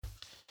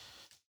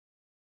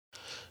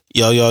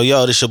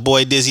Yo, this your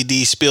boy Dizzy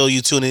D Spill.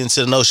 You tuning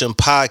into the Notion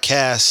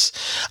Podcast.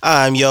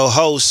 I'm your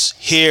host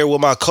here with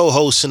my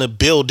co-host in the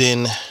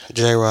building.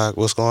 J-Rock,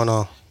 what's going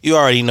on? You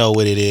already know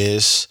what it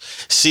is.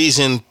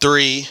 Season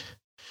 3.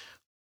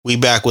 We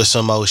back with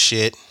some more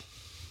shit.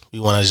 We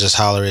want to just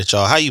holler at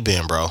y'all. How you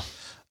been, bro?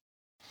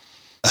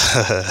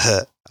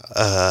 The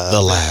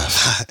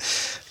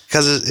laugh.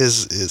 Because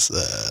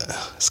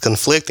it's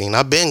conflicting.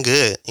 I've been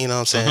good, you know what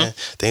I'm saying?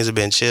 Mm-hmm. Things have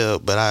been chill,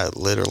 but I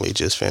literally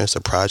just finished a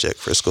project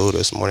for school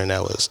this morning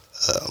that was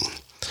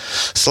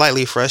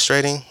slightly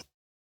frustrating.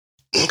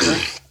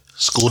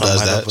 School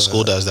does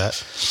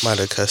that. Might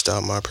have cussed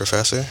out my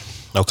professor.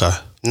 Okay.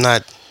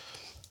 Not.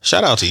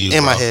 Shout out to you,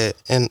 in bro. My head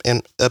and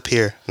up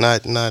here.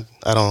 Not. I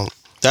don't.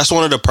 That's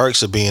one of the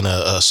perks of being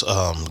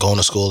going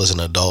to school as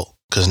an adult,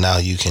 because now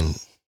you can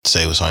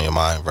say what's on your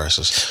mind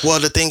versus. Well,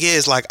 the thing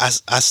is, like I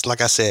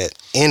said,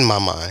 in my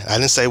mind, I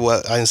didn't say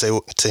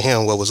to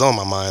him what was on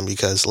my mind,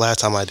 because last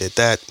time I did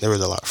that, there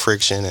was a lot of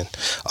friction and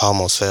I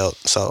almost failed.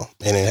 So,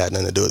 and it had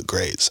nothing to do with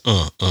grades.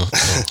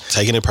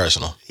 Taking it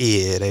personal.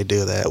 Yeah, they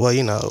do that. Well,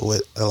 you know,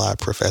 with a lot of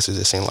professors,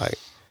 it seems like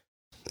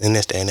in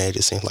this day and age,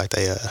 it seems like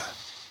they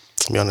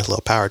be on this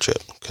little power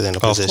trip because they're in a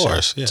position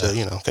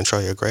to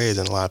control your grades,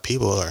 and a lot of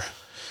people are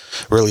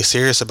really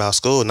serious about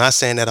school. Not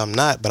saying that I'm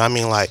not, but I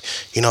mean, like,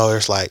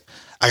 there's like,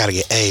 I gotta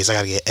get A's. I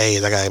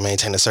gotta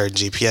maintain a certain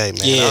GPA,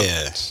 man.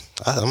 Yeah,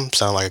 I'm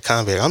sounding like a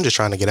convict. I'm just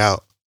trying to get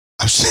out.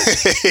 I'm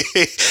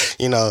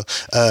saying,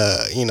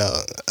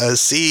 a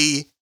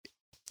C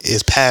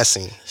is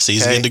passing.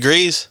 C's getting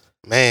degrees,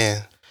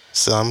 man.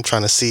 So I'm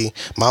trying to see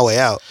my way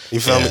out.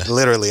 You feel me?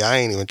 Literally, I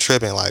ain't even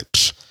tripping. Like,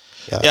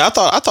 I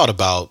thought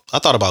about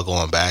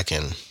going back,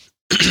 and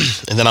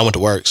and then I went to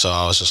work, so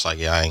I was just like,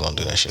 I ain't gonna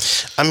do that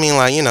shit. I mean,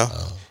 like,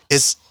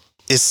 it's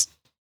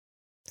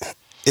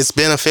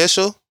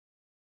beneficial.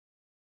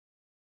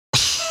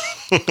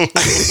 I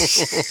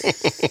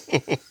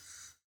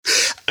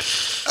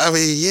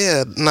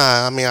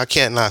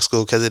can't knock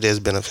school because it is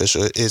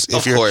beneficial.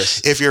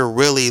 If you're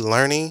really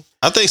learning.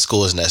 I think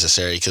school is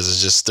necessary because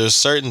it's just, there's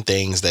certain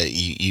things that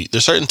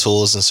there's certain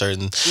tools and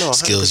certain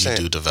skills you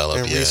do develop,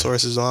 and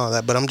resources and all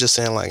that. But I'm just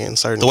saying, like, in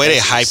certain the way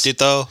cases, they hyped it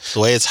though, the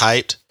way it's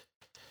hyped,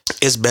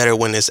 it's better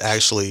when it's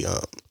actually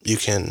you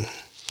can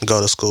go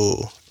to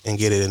school and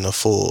get it in the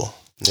full.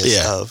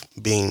 Of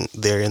being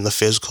there in the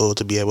physical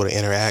to be able to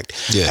interact,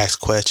 ask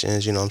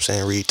questions,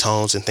 read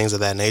tones and things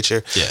of that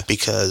nature. Yeah.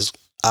 Because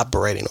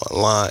operating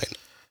online,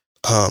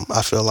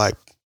 I feel like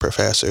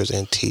professors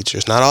and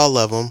teachers, not all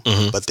of them,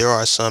 but there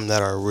are some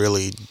that are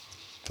really,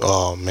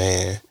 oh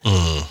man,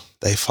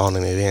 they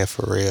phoning it in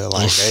for real.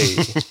 Like,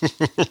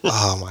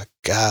 oh my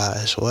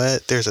gosh,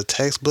 what? There's a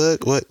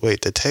textbook? What?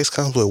 Wait, the text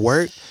comes with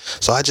work?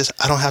 So I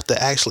don't have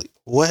to actually,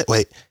 what?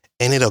 Wait,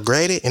 and it'll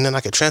grade it and then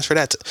I can transfer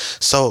that to,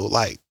 so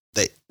like,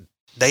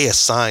 they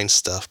assign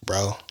stuff,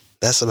 bro.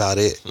 That's about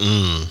it.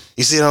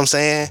 You see what I'm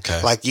saying?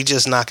 Okay. Like, you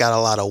just knock out a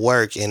lot of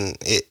work, and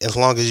as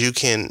long as you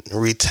can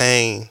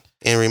retain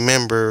and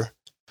remember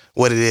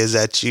what it is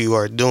that you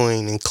are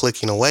doing and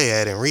clicking away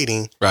at and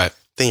reading, right,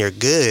 then you're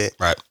good.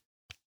 Right.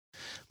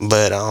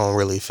 But I don't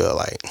really feel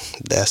like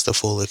that's the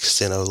full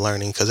extent of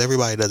learning, because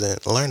everybody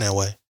doesn't learn that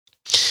way.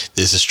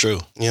 This is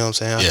true. You know what I'm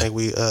saying? I think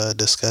we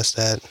discussed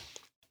that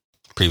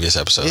previous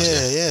episodes.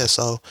 Yeah.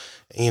 So,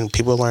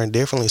 people learn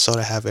differently. So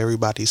to have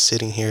everybody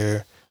sitting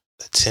here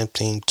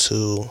attempting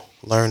to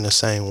learn the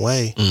same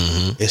way,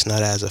 it's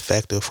not as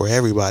effective for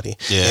everybody.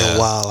 Yeah. And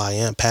while I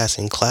am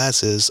passing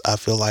classes, I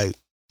feel like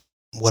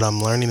what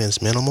I'm learning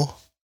is minimal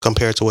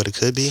compared to what it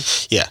could be.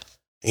 Yeah.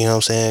 You know what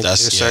I'm saying?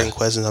 There's certain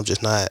questions I'm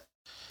just not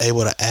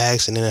able to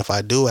ask. And then if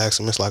I do ask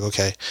them, it's like,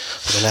 okay,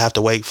 then I have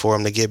to wait for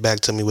them to get back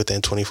to me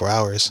within 24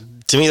 hours.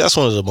 To me, that's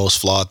one of the most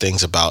flawed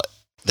things about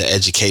the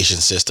education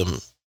system,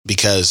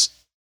 because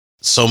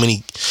so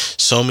many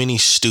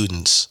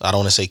students, I don't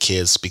want to say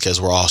kids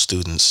because we're all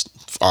students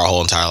our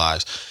whole entire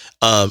lives,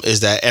 is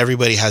that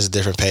everybody has a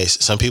different pace.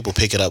 Some people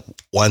pick it up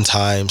one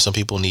time. Some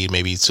people need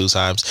maybe 2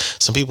 times.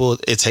 Some people,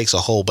 it takes a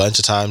whole bunch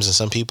of times. And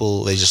some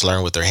people, they just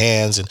learn with their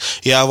hands. And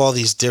you have all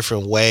these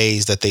different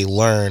ways that they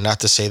learn, not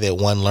to say that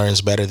one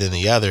learns better than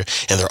the other,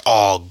 and they're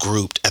all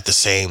grouped at the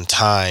same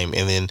time.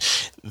 And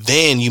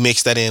then you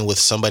mix that in with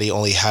somebody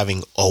only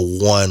having a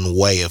one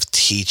way of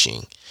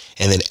teaching.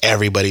 And then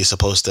everybody's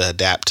supposed to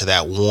adapt to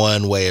that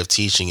one way of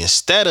teaching,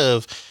 instead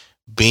of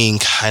being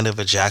kind of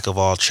a jack of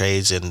all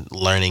trades and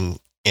learning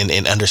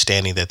and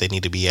understanding that they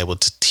need to be able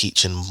to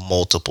teach in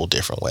multiple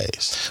different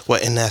ways. Well,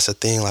 and that's the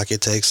thing. Like,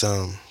 it takes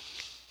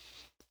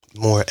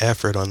more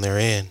effort on their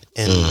end.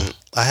 And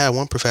I had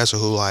one professor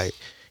who, like,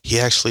 he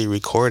actually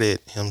recorded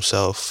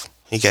himself.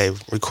 He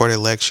gave recorded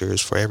lectures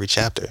for every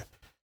chapter.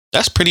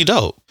 That's pretty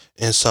dope.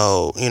 And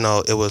so,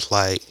 it was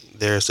like,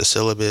 there's the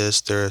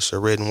syllabus, there's the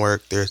written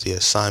work, there's the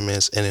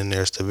assignments, and then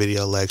there's the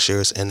video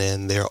lectures, and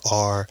then there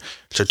are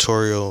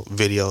tutorial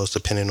videos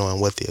depending on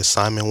what the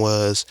assignment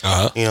was.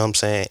 You know what I'm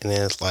saying? And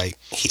then it's like,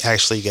 he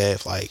actually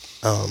gave like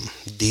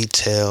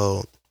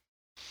detailed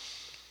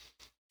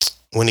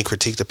when he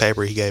critiqued the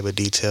paper, he gave a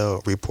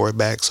detailed report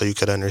back so you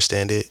could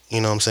understand it.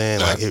 You know what I'm saying?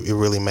 Like it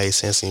really made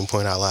sense, and he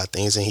pointed out a lot of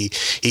things, and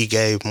he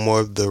gave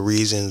more of the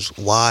reasons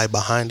why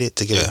behind it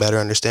to get a better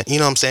understanding. You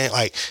know what I'm saying?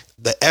 Like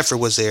the effort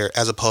was there,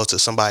 as opposed to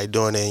somebody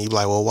doing it and you be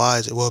like, well, why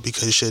is it? Well,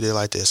 because you should have did it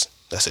like this.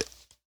 That's it.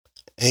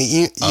 And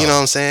you know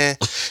what I'm saying?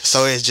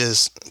 So it's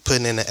just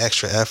putting in the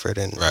extra effort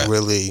and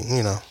really,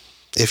 you know,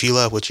 if you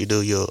love what you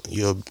do, you'll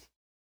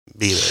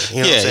be there.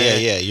 You know what I'm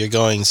saying? Yeah. You're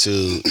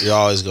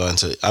always going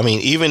to. I mean,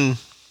 even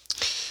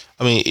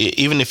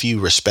if you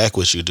respect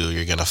what you do,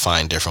 you're gonna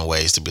find different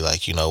ways to be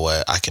like, you know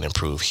what, I can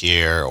improve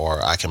here,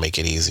 or I can make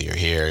it easier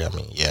here. I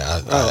mean,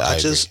 I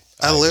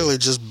literally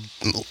just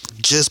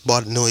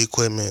bought new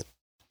equipment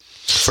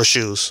for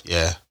shoes.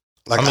 Yeah,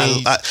 like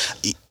I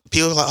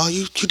people are like, oh,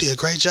 you did a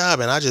great job,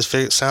 and I just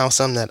found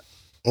something that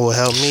will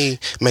help me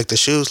make the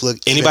shoes look.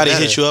 Anybody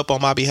hit you up on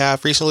my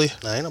behalf recently?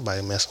 Nah, ain't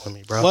nobody messing with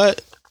me, bro.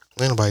 What?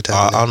 Ain't nobody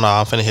tapping in. Oh no,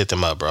 I'm finna hit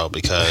them up, bro,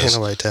 because ain't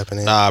nobody tapping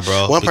in. Nah,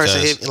 bro. One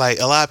person hit, like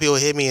a lot of people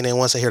hit me, and then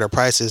once they hear the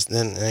prices,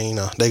 then you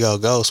know they go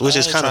ghost, which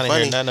is kind of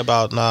funny. Hear nothing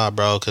about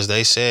bro, because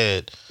they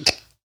said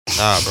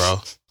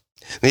bro.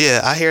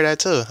 Yeah, I hear that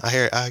too.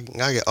 I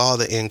get all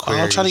the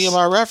inquiries. I'm trying to get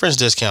my reference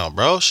discount,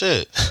 bro.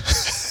 Shit.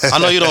 I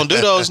know you don't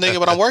do those, nigga,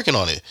 but I'm working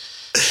on it.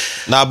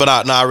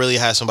 I really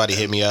had somebody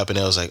hit me up, and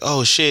it was like,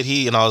 oh shit,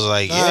 and I was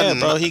like, yeah,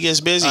 bro, he gets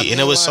busy. And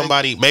it was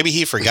somebody, maybe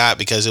he forgot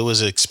because it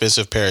was an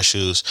expensive pair of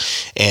shoes,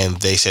 and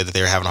they said that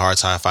they were having a hard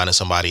time finding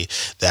somebody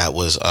that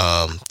was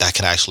that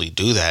can actually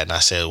do that. And I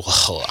said,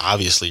 well,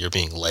 obviously you're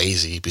being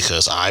lazy,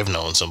 because I've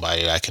known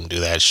somebody that can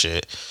do that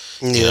shit.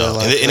 You know,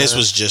 like, and this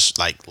was just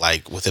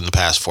like within the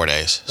past 4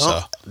 days.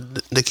 So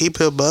to keep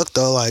it a buck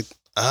though, like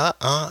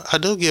I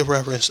do give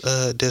reference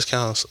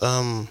discounts.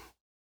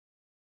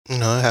 You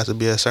know, it has to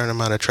be a certain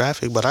amount of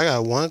traffic, but I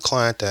got one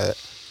client that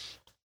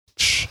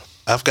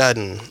I've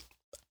gotten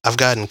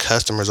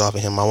customers off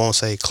of him. I won't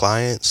say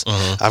clients.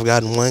 I've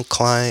gotten one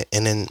client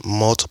and then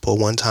multiple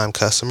one-time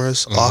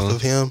customers off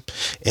of him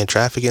and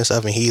traffic and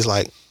stuff, and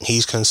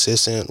he's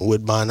consistent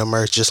with buying the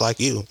merch just like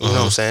you. You know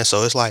what I'm saying?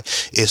 So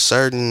it's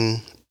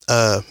certain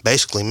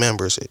basically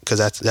members, because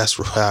that's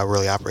how it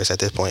really operates at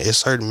this point. It's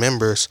certain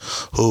members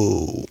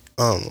who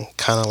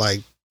kind of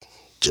like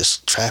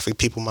just traffic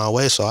people my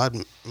way, so I'd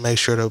make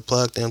sure to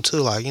plug them too.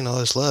 Like, you know,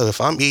 it's love.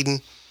 If I'm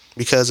eating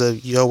because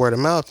of your word of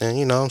mouth, then,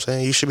 you know what I'm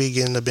saying, you should be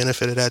getting the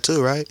benefit of that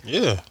too, right?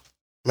 Yeah.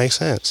 Makes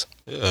sense.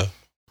 Yeah.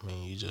 I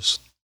mean, you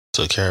just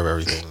took care of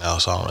everything now,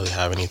 so I don't really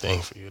have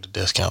anything for you to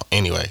discount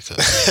anyway.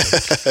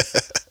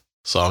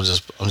 So I'm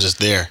just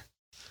there.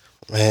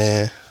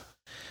 Man.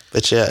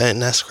 But yeah, and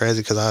that's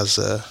crazy, because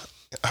I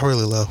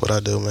really love what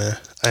I do, man.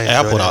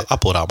 I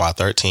pulled out my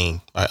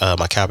 13,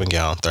 my cap and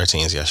gown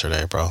 13s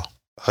yesterday, bro.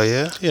 Oh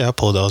yeah? Yeah, I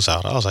pulled those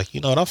out. I was like, you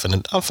know what, I'm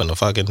finna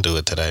fucking do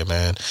it today,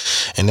 man.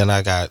 And then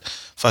I got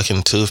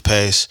fucking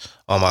toothpaste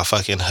on my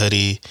fucking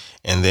hoodie,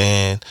 and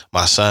then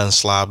my son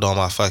slobbed on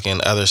my fucking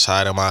other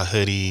side of my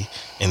hoodie,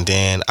 and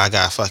then I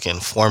got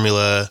fucking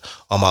formula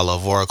on my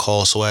Lavora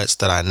Cole sweats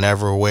that I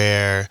never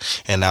wear,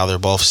 and now they're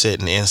both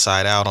sitting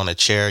inside out on a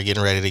chair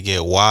getting ready to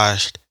get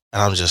washed.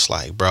 And I'm just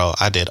like, bro,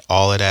 I did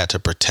all of that to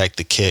protect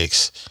the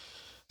kicks.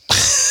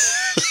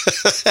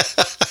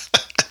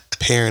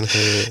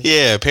 Parenthood.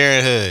 Yeah,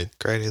 parenthood.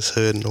 Greatest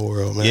hood in the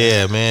world, man.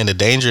 Yeah, man.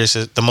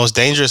 The most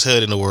dangerous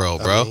hood in the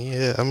world, bro.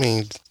 I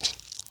mean,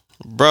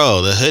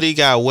 bro, the hoodie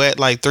got wet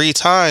like 3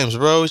 times,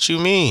 bro. What you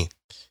mean?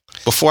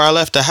 Before I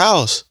left the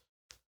house.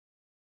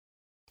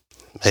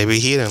 Maybe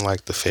he didn't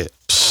like the fit.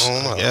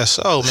 I guess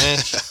so, man.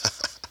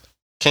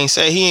 Can't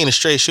say he ain't a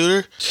straight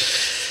shooter.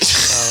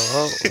 Oh,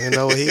 well, you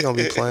know what he gonna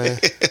be playing.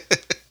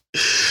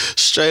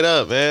 Straight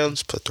up, man.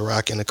 Just put the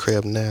rock in the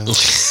crib now.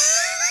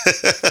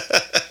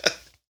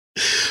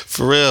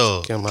 For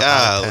real.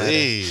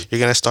 Golly. You're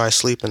gonna start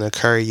sleeping in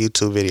Curry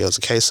YouTube videos,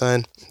 okay,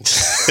 son?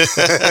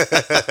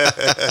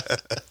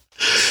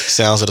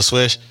 Sounds of the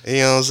swish. You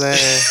know what I'm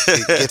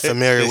saying? Get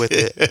familiar with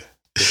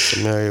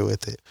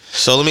it.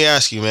 So let me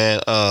ask you, man.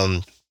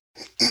 I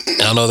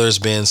know there's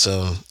been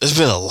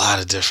a lot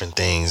of different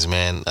things,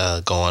 man,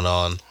 going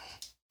on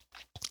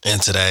in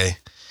today.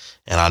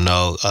 And I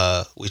know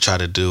we try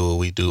to do what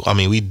we do. I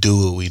mean, we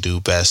do what we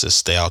do best to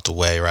stay out the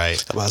way, right?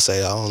 I'm about to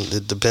say,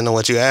 depending on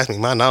what you ask me,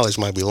 my knowledge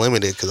might be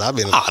limited, because I've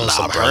been on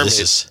some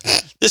hermits.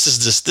 This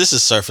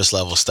is surface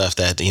level stuff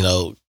that, you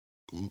know,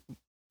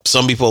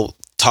 some people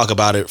talk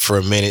about it for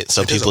a minute.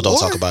 Some people don't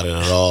talk about it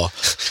at all.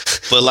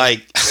 But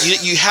like,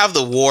 you have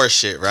the war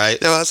shit, right?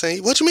 You know what I'm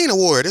saying? What you mean a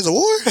war? There's a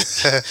war?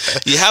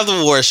 You have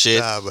the war shit.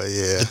 Nah, but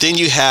yeah. But then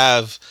you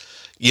have,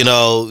 you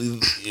know,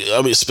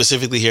 I mean,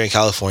 specifically here in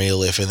California,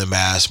 lifting the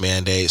mask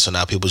mandate. So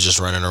now people just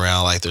running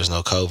around like there's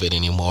no COVID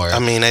anymore. I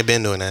mean, they've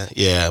been doing that.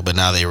 Yeah, but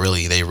now they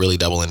really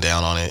doubling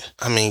down on it.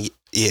 I mean,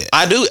 yeah.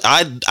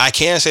 I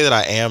can say that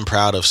I am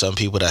proud of some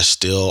people that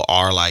still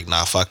are like,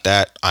 nah, fuck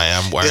that. I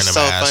am wearing a mask.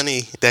 It's so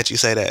funny that you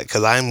say that,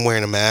 because I'm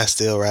wearing a mask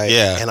still, right?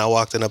 Yeah. And I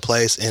walked in a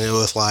place, and it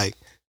was like,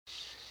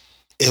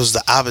 it was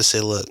the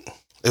opposite look.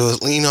 It was,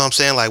 you know what I'm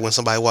saying? Like when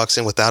somebody walks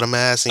in without a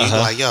mask, and you're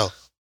like, yo,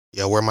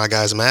 where my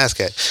guy's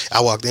mask at?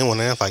 I walked in one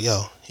day, and I was like,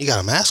 yo, he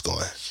got a mask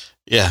on.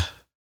 Yeah.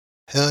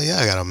 Hell yeah,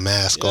 I got a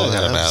mask on. I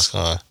got a mask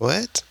on.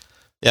 What?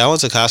 Yeah, I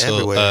went to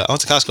Costco. I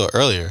went to Costco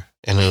earlier,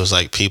 and it was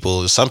like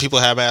some people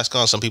had masks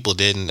on, some people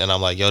didn't, and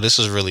I'm like, yo, this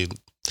is the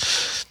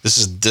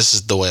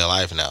way of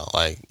life now.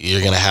 Like,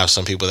 you're gonna have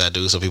some people that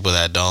do, some people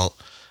that don't.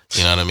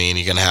 You know what I mean?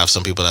 You're gonna have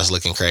some people that's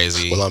looking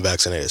crazy. Well, I'm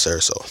vaccinated,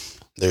 sir, so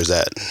there's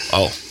that.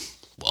 Oh,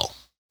 well,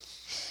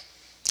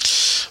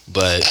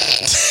 but.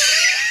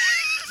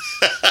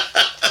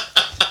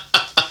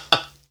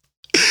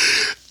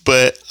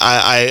 But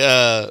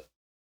I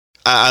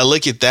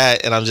look at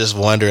that and I'm just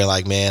wondering,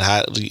 like, man,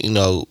 how,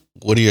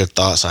 what are your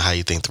thoughts on how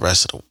you think the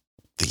rest of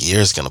the year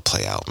is going to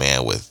play out,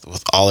 man, with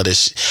all of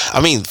this?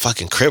 I mean,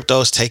 fucking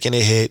crypto's taking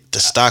a hit. The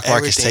stock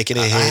market's taking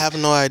a hit. I have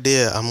no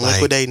idea. I'm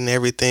liquidating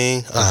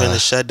everything. I'm finna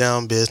shut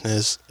down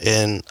business,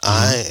 and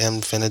I am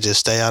finna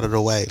just stay out of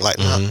the way. Like,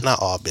 not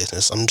all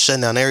business. I'm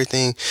shutting down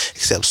everything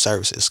except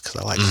services because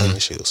I like cleaning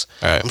shoes.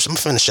 All right. I'm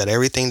finna shut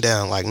everything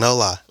down. Like, no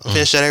lie. I'm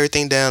finna shut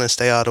everything down and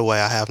stay out of the way.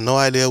 I have no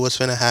idea what's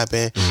finna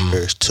happen.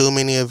 There's too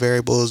many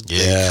variables. Yeah.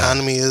 The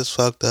economy is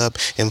fucked up.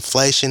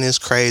 Inflation is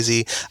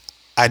crazy.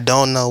 I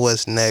don't know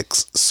what's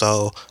next,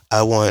 so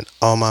I want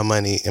all my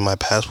money and my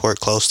passport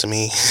close to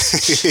me.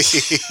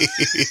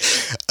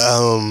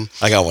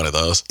 I got one of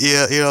those.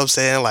 Yeah, you know what I'm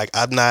saying? Like,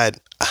 I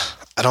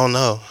don't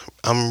know.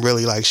 I'm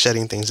really, like,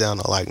 shutting things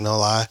down, like, no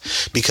lie.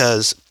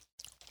 Because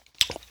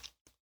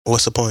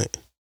what's the point?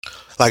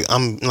 Like,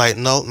 I'm, like,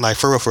 no, like,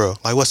 for real.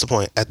 Like, what's the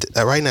point? At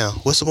right now,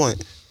 what's the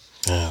point?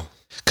 Yeah.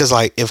 Because,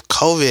 like, if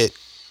COVID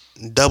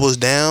doubles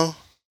down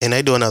and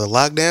they do another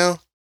lockdown,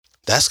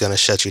 that's going to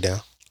shut you down.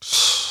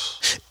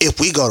 If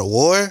we go to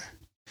war,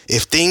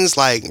 if things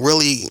like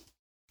really,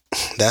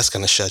 that's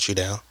going to shut you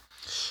down.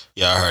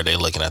 Yeah, I heard they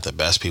looking at the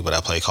best people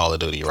that play Call of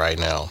Duty right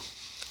now.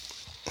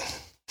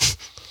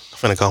 I'm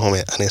finna go home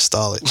and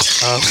uninstall it.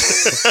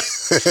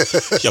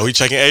 Yo, we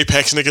checking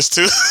Apex niggas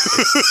too?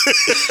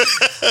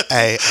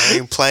 Hey, I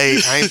ain't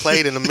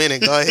played in a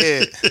minute. Go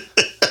ahead.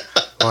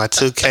 My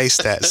 2K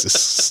stats is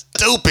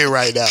stupid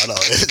right now, though.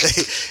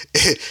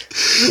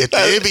 If the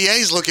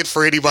NBA's looking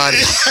for anybody...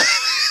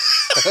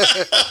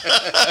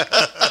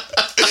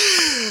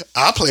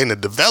 I play in the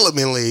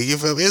development league. You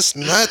feel me? It's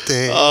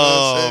nothing.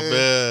 Oh,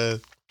 man.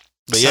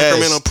 But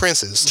Sacramento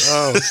Princes.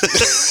 Oh.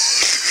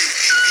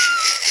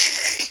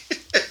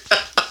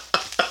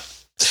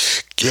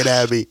 Get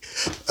at me.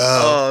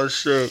 Oh,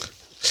 shit.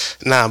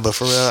 Nah, but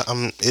for real,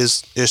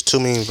 there's too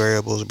many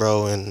variables,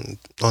 bro. And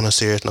on a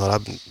serious note,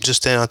 I'm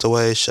just staying out the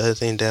way, shut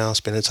everything down,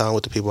 spending time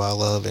with the people I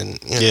love, and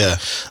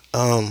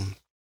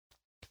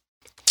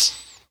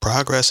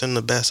progressing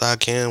the best I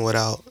can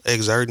without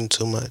exerting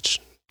too much.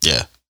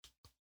 Yeah.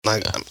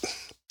 Like,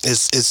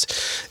 it's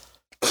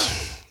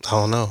I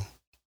don't know.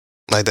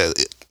 Like that.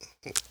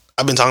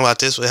 I've been talking about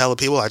this with hella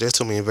people. Like, there's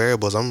too many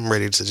variables. I'm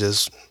ready to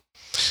just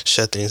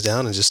shut things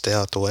down and just stay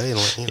out the way. And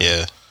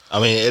Yeah.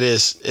 I mean,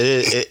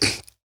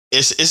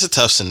 it's a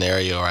tough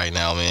scenario right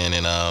now, man.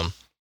 And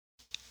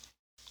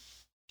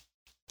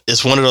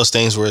it's one of those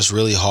things where it's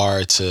really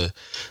hard to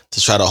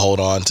try to hold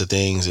on to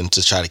things and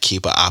to try to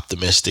keep an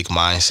optimistic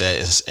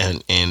mindset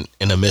and in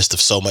the midst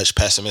of so much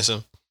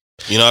pessimism.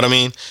 You know what I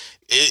mean?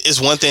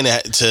 It's one thing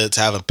to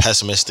have a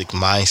pessimistic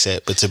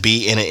mindset, but to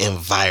be in an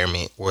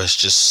environment where it's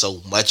just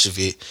so much of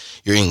it,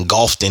 you're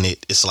engulfed in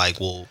it. It's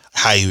like, well,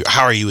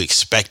 how are you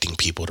expecting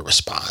people to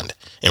respond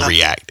and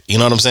react? You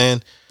know what I'm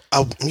saying?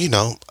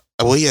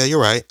 Well, yeah,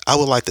 you're right. I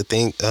would like to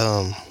think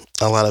a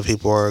lot of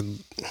people are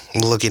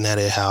looking at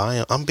it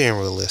how I'm being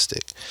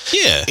realistic.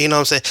 Yeah. You know what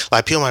I'm saying?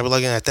 Like, people might be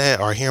looking at that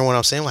or hearing what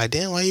I'm saying, like,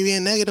 damn, why are you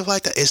being negative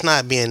like that? It's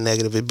not being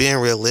negative. It's being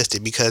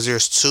realistic because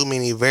there's too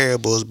many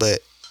variables, but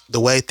the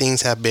way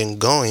things have been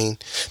going,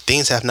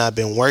 things have not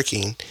been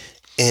working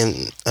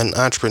in an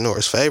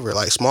entrepreneur's favor.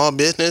 Like, small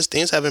business,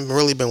 things haven't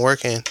really been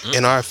working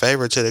in our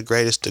favor to the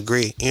greatest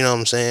degree. You know what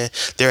I'm saying?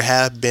 There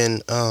have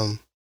been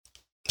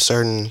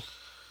certain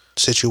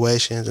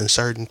situations and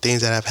certain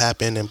things that have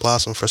happened and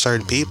blossomed for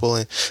certain people,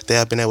 and they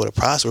have been able to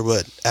prosper.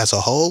 But as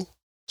a whole,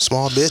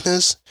 small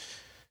business,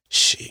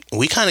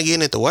 we kind of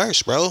getting it the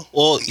worst, bro.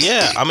 Well,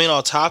 yeah. I mean,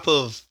 on top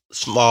of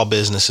small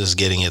businesses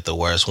getting it the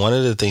worst, one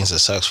of the things that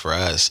sucks for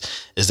us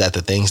is that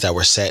the things that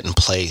were set in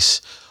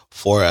place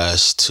for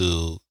us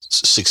to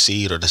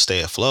succeed or to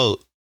stay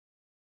afloat,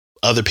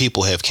 other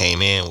people have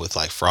came in with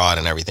like fraud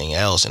and everything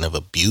else and have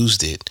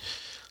abused it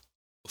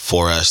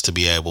for us to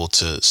be able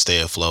to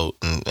stay afloat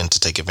and to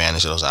take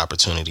advantage of those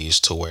opportunities,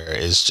 to where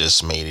it's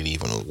just made it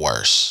even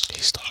worse.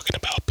 He's talking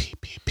about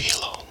PPP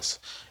loans.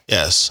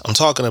 Yes, I'm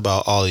talking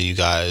about all of you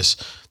guys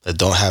that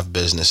don't have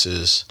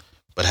businesses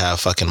but have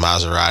fucking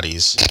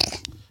Maseratis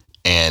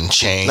and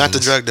chains. Not the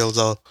drug dealers,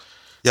 though.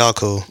 Y'all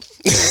cool.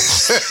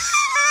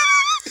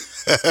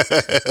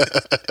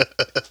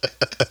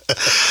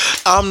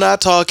 I'm not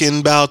talking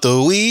about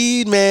the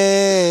weed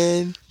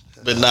man.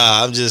 But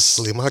nah, I'm just...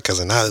 Leave my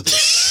cousin out of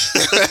this.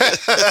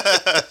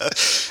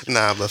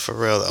 Nah, but for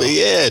real, though. But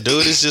yeah,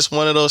 dude, it's just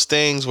one of those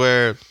things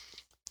where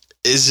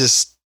it's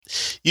just...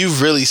 You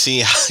can really see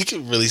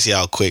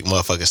how quick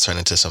motherfuckers turn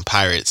into some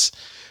pirates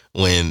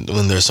when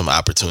there's some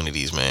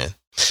opportunities, man.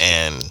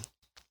 And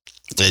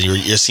And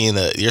you're seeing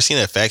the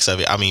effects of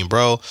it. I mean,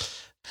 bro.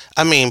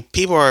 I mean,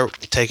 people are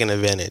taking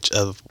advantage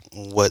of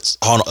what's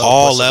on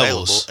all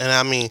levels, available.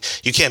 And I mean,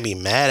 you can't be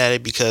mad at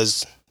it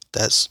because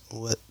that's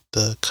what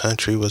the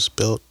country was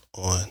built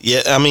on.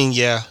 Yeah, I mean,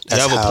 yeah,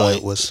 that's how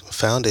it was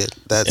founded.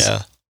 That's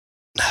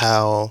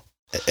how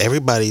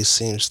everybody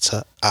seems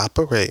to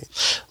operate.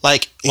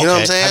 Like, you know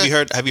what I'm saying?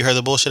 Have you heard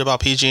the bullshit about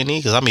PG&E?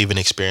 Because I'm even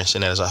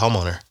experiencing that as a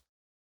homeowner.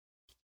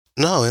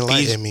 No,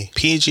 enlighten me.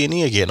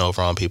 PG&E are getting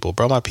over on people,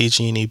 bro. My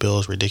PG&E bill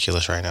is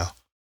ridiculous right now,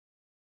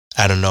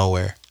 out of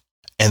nowhere.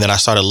 And then I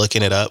started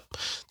looking it up.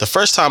 The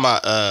first time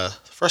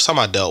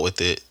I dealt with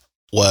it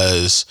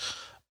was,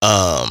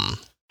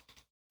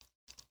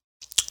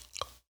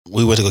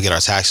 we went to go get our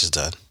taxes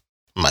done.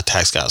 My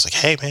tax guy was like,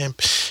 "Hey man,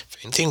 if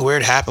anything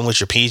weird happened with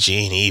your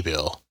PG&E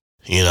bill,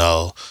 you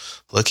know,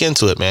 look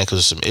into it, man, because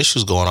there's some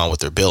issues going on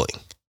with their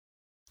billing."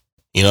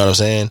 You know what I'm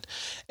saying?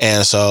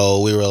 And so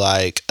we were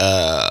like,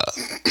 I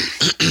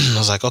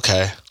was like,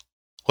 okay,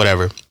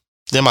 whatever.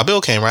 Then my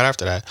bill came right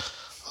after that.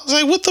 I was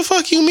like, what the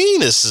fuck you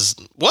mean? This is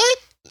what?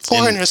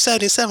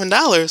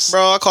 $477.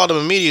 Bro, I called them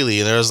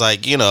immediately and there was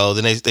like, you know,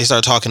 then they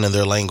start talking in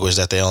their language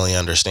that they only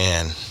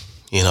understand.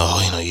 You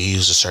know, you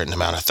use a certain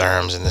amount of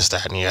terms and this,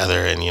 that, and the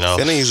other, and you know.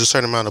 Then they use a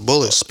certain amount of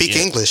bullets. Speak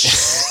English.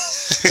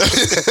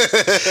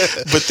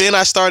 But then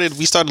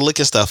we started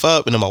looking stuff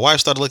up, and then my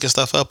wife started looking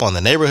stuff up on the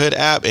neighborhood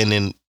app, and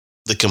then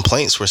the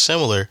complaints were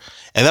similar.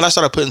 And then I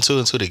started putting two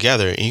and two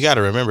together. And you got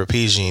to remember,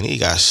 PG&E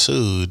got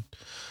sued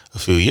a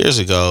few years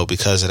ago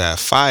because of that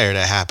fire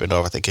that happened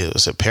over, I think it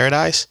was in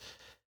Paradise.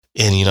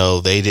 And, you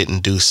know, they didn't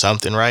do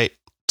something right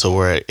to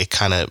where it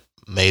kind of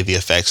made the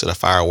effects of the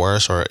fire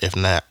worse, or if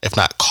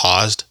not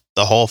caused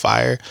the whole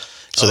fire.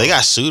 So they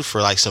got sued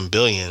for like some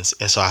billions.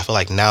 And so I feel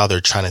like now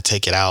they're trying to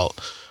take it out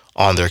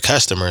on their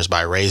customers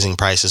by raising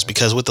prices,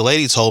 because what the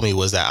lady told me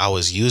was that I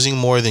was using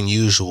more than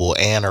usual,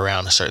 and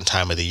around a certain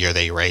time of the year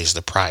they raised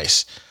the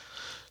price.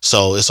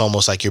 So it's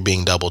almost like you're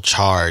being double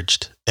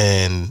charged.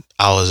 And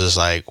I was just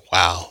like,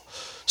 wow.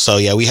 So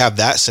yeah, we have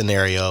that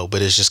scenario,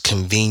 but it's just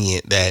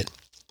convenient that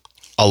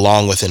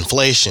along with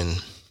inflation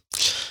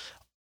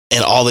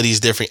and all of these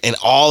different, and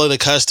all of the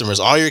customers,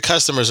 all your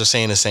customers are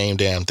saying the same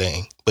damn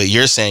thing, but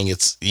you're saying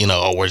it's, you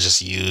know, oh, we're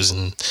just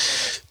using,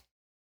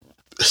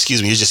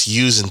 you're just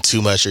using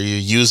too much, or you're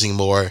using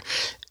more.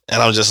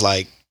 And I'm just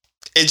like,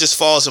 it just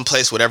falls in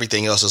place with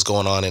everything else that's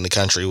going on in the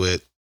country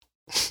with,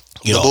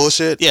 you know,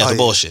 bullshit. Yeah, the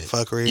bullshit.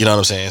 Fuckery. You know what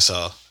I'm saying?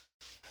 So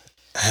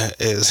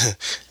it's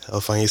so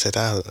funny you said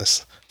that.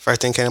 That's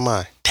first thing came to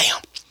mind.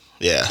 Damn.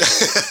 Yeah.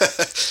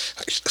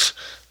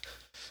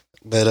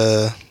 But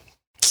I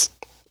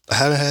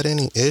haven't had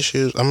any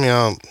issues. I mean,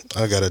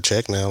 I gotta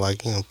check now.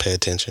 Like, you know, pay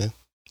attention.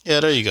 Yeah,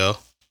 there you go.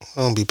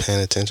 I don't be paying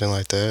attention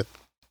like that.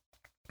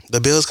 The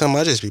bills come,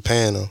 I just be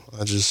paying them.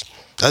 I just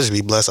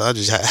be blessed. I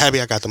just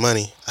happy I got the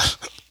money.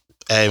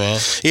 Hey man,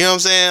 you know what I'm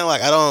saying?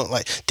 Like, I don't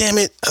like, damn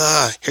it,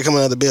 here come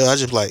another bill. I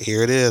just like,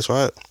 here it is,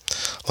 right?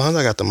 As long as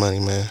I got the money,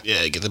 man.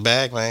 Yeah, get the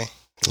bag, man.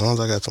 As long as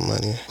I got the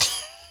money.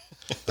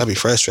 I'd be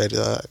frustrated.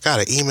 I got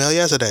an email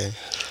yesterday.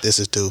 This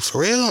is due.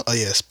 For real? Oh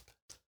yes.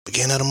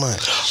 Beginning of the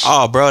month.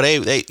 Oh, bro,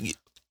 they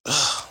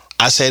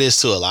I say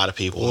this to a lot of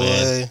people,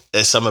 man.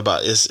 It's something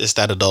about it's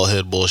that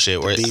adulthood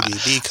bullshit where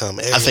BBB come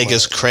every I think month.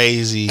 It's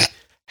crazy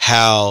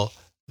how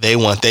they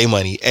want their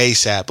money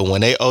ASAP, but when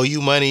they owe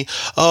you money,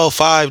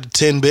 5 to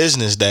 10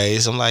 business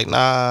days. I'm like,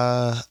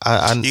 nah.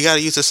 You got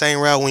to use the same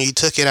route when you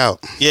took it out.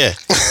 Yeah.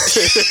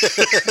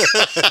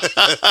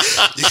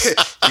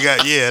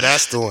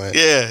 That's the one.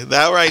 Yeah,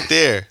 that right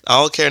there.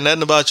 I don't care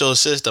nothing about your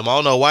system. I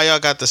don't know why y'all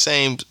got the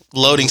same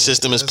loading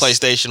system as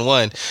PlayStation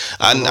 1.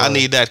 I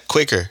need that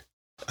quicker.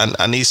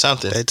 I need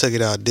something. They took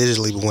it out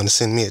digitally, but want to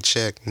send me a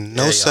check.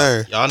 No,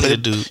 sir. Y'all need to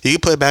do. You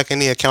put it back in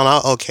the account.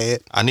 I'll okay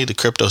it. I need the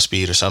crypto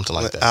speed or something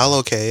like that. I'll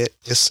okay it.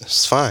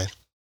 It's fine.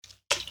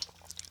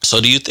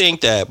 So, do you think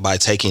that by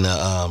taking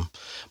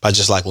by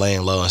just like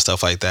laying low and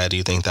stuff like that, do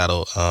you think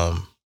that'll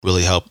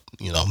really help?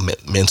 You know,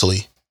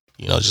 mentally.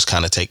 You know, just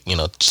kind of take. You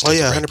know.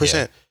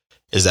 100%.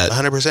 Is that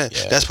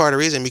 100%? Yeah. That's part of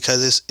the reason,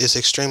 because it's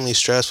extremely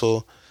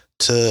stressful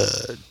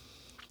to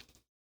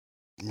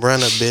run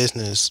a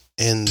business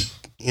and,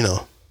 you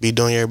know, be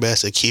doing your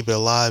best to keep it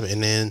alive,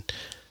 and then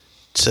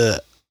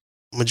to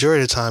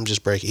majority of the time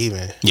just break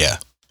even. Yeah.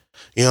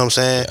 You know what I'm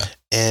saying? Yeah.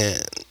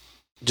 And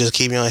just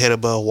keep your head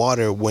above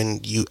water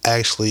when you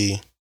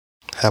actually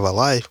have a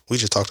life. We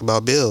just talked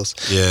about bills.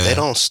 Yeah. They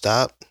don't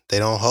stop. They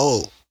don't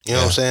hold. You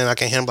know what I'm saying? I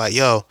can't hear them like,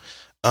 yo,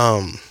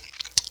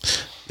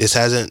 this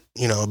hasn't,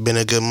 you know, been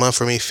a good month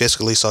for me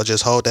fiscally, so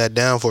just hold that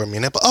down for me.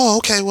 And they're like, oh,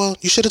 okay, well,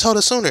 you should have told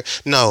us sooner.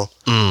 No.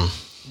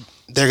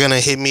 They're going to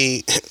hit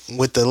me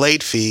with the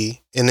late fee.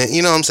 And then,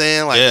 you know what I'm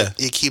saying? Like,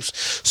 it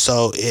keeps,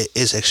 so it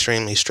is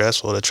extremely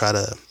stressful to try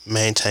to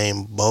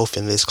maintain both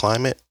in this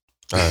climate.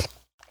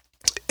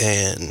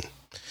 And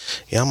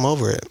yeah, I'm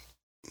over it.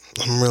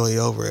 I'm really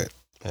over it.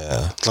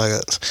 Yeah. Like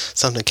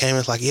something came,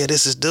 it's like, yeah,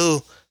 this is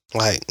due.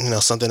 Like, you know,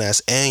 something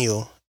that's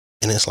annual,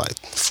 and it's like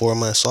 4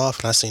 months off,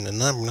 and I seen the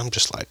number, and I'm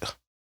just like,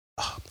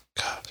 oh,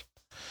 God.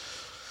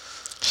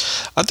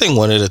 I think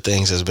one of the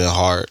things that's been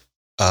hard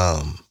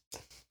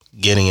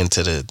getting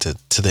into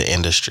the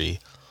industry,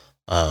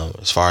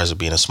 as far as it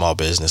being a small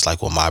business,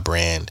 like with my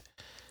brand,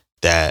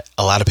 that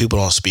a lot of people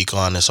don't speak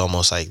on. It's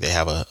almost like they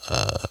have a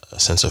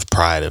sense of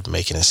pride of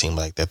making it seem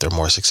like that they're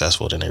more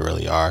successful than they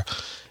really are.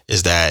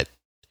 Is that,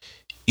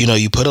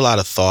 you put a lot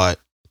of thought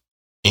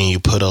and you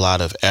put a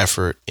lot of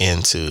effort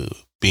into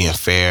being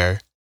fair,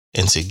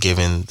 into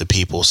giving the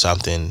people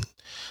something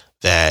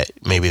that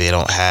maybe they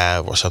don't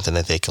have or something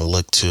that they can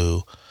look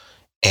to.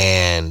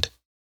 And,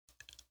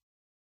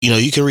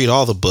 you can read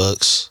all the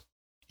books,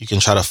 you can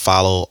try to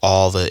follow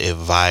all the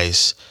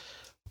advice,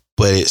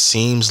 but it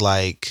seems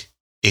like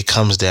it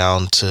comes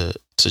down to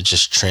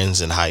just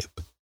trends and hype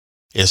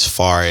as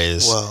far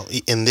as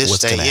in this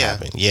what's state, going to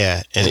happen.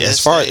 Yeah. And as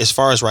far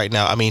as right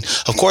now, I mean,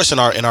 of course, in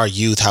our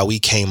youth, how we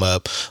came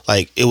up,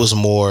 like it was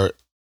more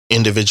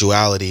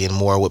individuality and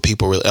more what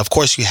people really, of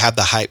course you had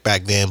the hype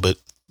back then, but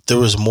there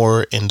was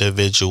more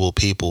individual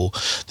people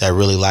that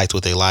really liked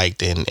what they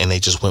liked, and they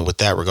just went with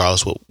that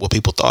regardless what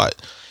people thought.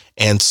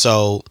 And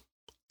so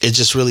it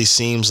just really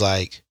seems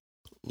like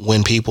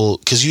when people,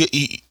 because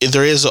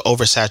there is an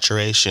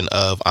oversaturation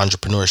of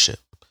entrepreneurship.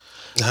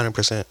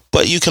 100%.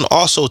 But you can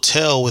also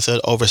tell with an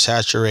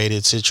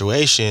oversaturated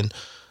situation,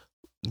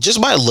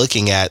 just by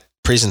looking at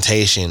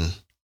presentation,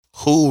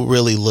 who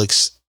really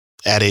looks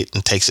at it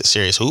and takes it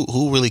serious,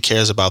 who really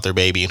cares about their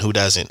baby and who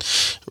doesn't,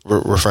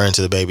 referring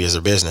to the baby as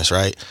their business,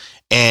 right?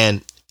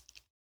 And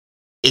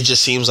it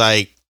just seems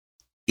like,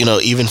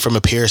 even from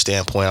a peer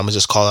standpoint, I'm gonna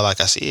just call it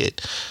like I see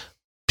it,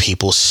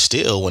 people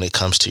still, when it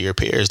comes to your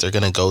peers, they're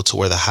gonna go to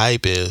where the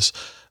hype is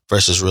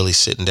versus really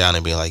sitting down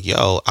and being like,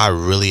 yo, I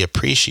really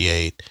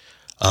appreciate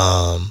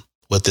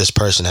what this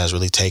person has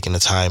really taken the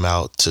time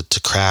out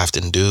to craft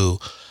and do.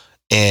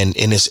 And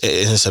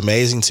it's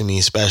amazing to me,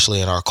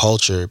 especially in our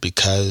culture,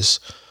 because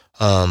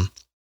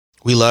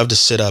we love to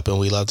sit up and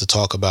we love to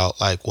talk about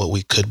like what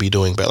we could be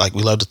doing, but like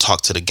we love to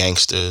talk to the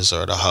gangsters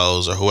or the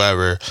hoes or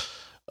whoever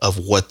of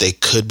what they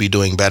could be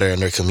doing better in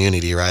their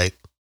community, right?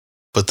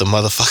 But the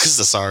motherfuckers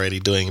that's already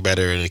doing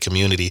better in the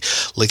community,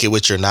 look at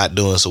what you're not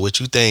doing. So what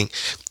you think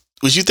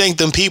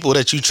them people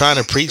that you trying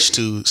to preach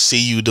to see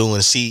you doing,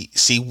 see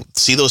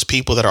those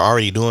people that are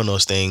already doing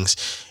those things,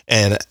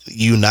 and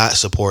you not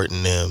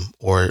supporting them,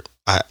 or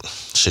I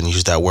shouldn't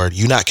use that word,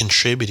 you not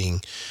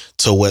contributing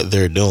to what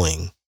they're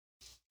doing.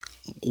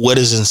 What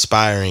is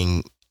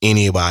inspiring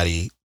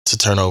anybody to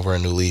turn over a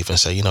new leaf and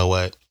say, you know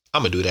what,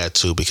 I'm gonna do that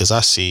too, because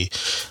I see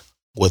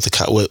what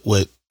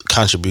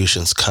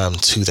contributions come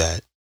to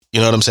that. You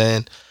know what I'm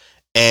saying?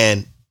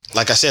 And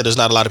like I said, there's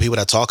not a lot of people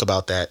that talk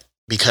about that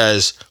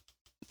because,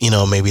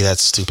 maybe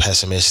that's too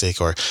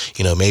pessimistic, or,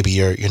 maybe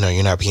you're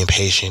not being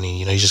patient, and,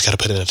 you just got to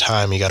put in the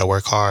time, you got to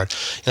work hard.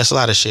 And that's a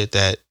lot of shit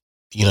that,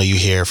 you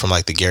hear from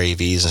like the Gary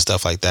V's and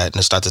stuff like that. And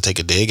it's not to take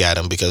a dig at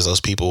them, because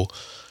those people,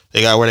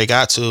 they got where they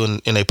got to,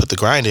 and they put the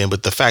grind in.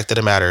 But the fact of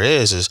the matter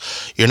is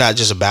you're not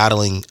just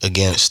battling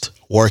against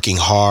working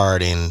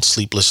hard and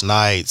sleepless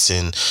nights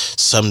and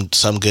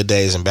some good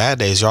days and bad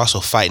days. You're also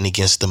fighting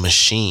against the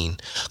machine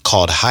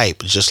called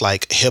hype, just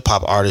like hip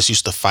hop artists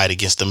used to fight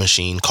against the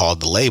machine called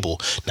the label.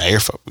 Now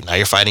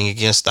you're fighting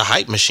against the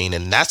hype machine,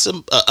 and that's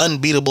an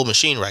unbeatable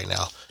machine right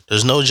now.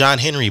 There's no John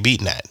Henry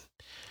beating that.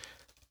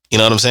 You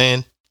know what I'm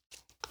saying?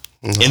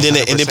 100%. And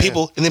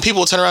then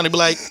people will turn around and be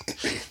like,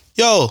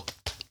 "Yo,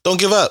 don't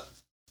give up."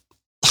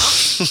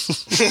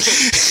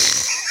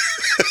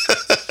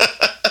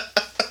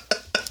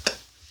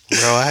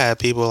 Bro, I had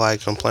people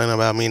like complaining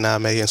about me not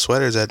making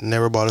sweaters that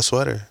never bought a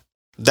sweater.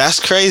 That's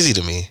crazy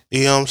to me.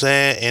 You know what I'm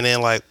saying? And then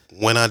like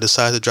when I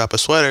decided to drop a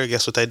sweater,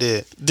 guess what they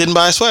did? Didn't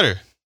buy a sweater.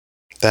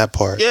 That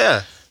part.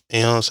 Yeah.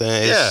 You know what I'm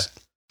saying?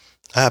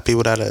 I have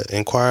people that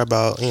inquire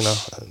about,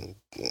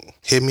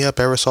 hit me up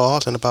ever so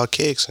often about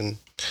kicks and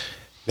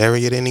never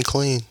get any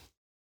clean.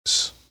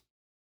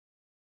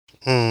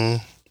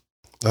 I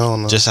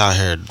don't know. Just out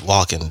here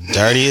walking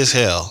dirty as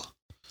hell.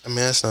 I mean,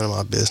 that's none of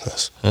my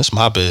business. That's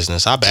my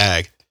business. I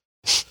bag.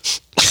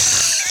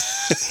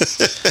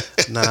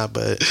 Nah,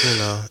 but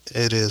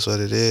it is what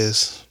it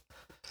is.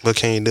 What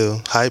can you do?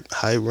 Hype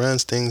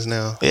runs things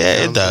now.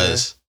 Yeah, it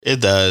does.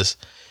 It does.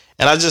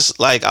 And I just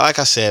like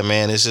I said,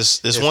 man,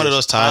 it's one of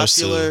those times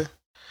popular,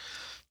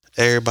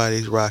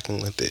 everybody's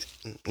rocking with it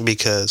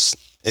because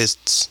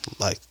it's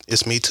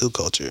Me Too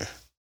culture.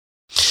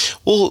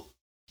 Well,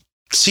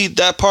 see,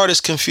 that part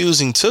is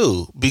confusing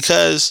too,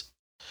 because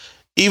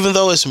even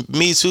though it's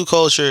Me Too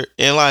culture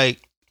and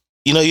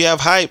you have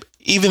hype,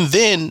 even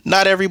then,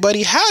 not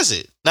everybody has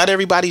it. Not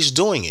everybody's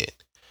doing it.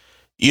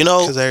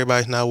 Because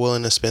everybody's not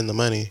willing to spend the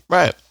money.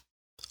 Right.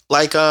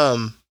 Like,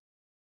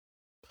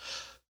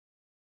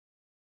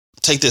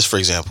 take this for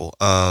example.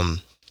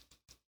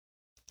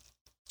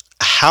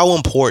 How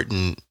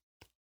important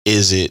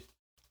is it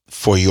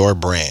for your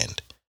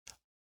brand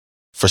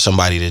for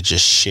somebody to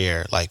just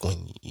share, like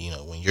when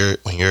you're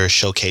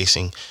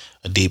showcasing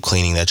a deep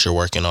cleaning that you're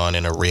working on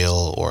in a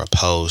reel or a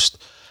post?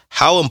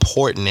 How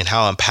important and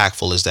how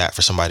impactful is that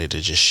for somebody to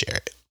just share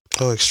it?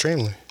 Oh,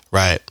 extremely.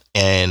 Right.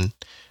 And,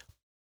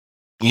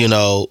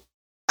 how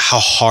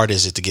hard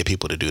is it to get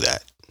people to do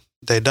that?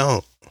 They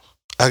don't.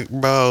 I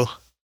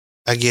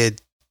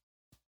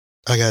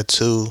got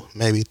 2,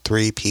 maybe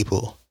 3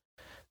 people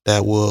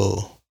that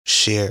will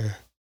share.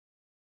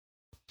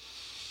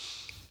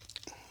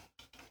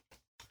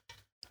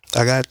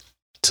 I got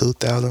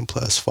 2,000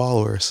 plus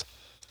followers.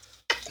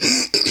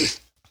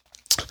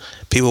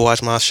 People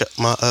watch my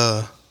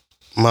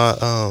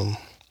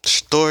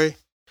story.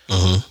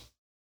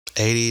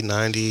 80,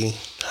 90,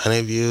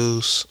 100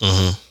 views.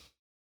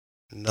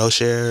 No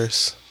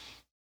shares.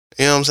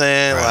 You know what I'm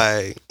saying?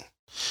 Right. Like,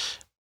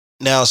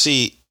 now,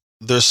 see,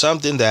 there's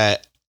something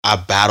that I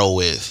battle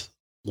with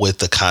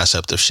the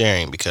concept of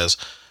sharing, because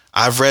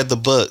I've read the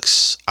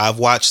books, I've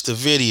watched the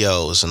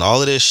videos, and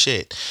all of this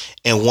shit.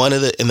 And one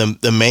of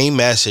the main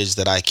message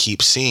that I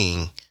keep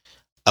seeing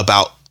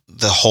about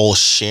the whole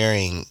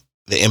sharing,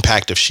 the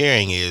impact of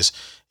sharing is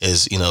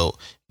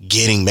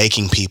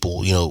making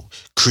people,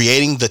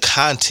 creating the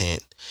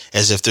content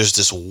as if there's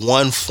this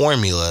one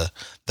formula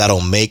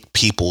that'll make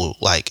people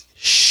like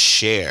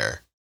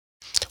share.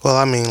 Well,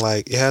 I mean,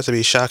 like, it has to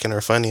be shocking or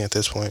funny at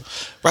this point,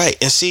 right?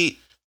 And see,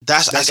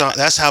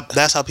 that's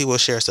how people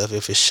share stuff.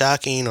 If it's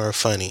shocking or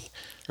funny,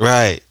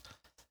 right?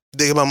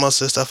 Think about most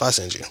of the stuff I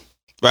send you,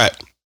 right?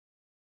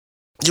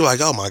 You're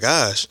like, oh my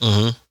gosh,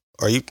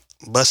 or you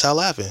bust out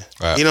laughing.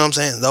 Right. You know what I'm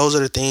saying? Those are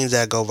the things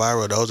that go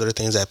viral. Those are the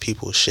things that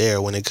people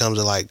share when it comes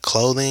to like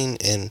clothing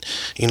and,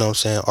 you know what I'm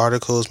saying,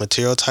 articles,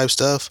 material type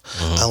stuff,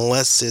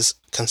 unless it's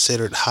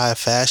considered high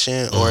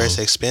fashion or it's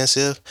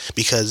expensive,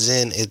 because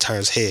then it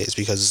turns heads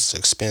because it's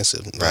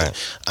expensive. Right. Like,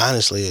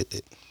 honestly,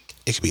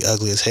 it could be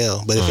ugly as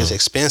hell, but if it's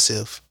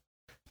expensive,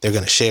 they're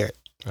going to share it.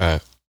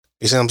 Right.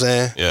 You see what I'm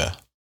saying? Yeah.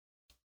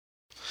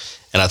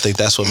 And I think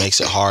that's what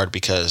makes it hard,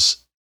 because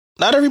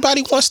not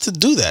everybody wants to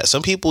do that.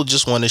 Some people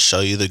just want to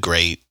show you the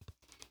great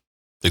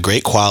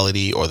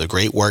quality or the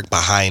great work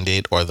behind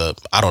it, or the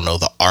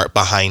art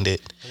behind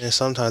it. And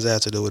sometimes it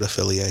has to do with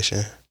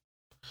affiliation.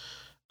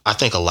 I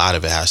think a lot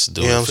of it has to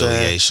do with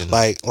affiliation.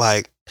 Like,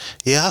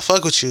 yeah, I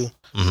fuck with you,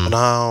 but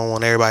I don't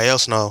want everybody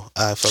else to know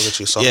I fuck with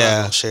you, so I'm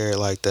not gonna share it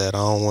like that. I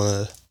don't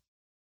want to.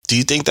 Do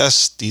you think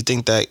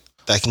that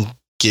can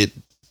get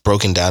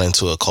broken down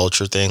into a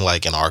culture thing,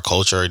 like in our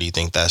culture, or do you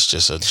think that's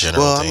just a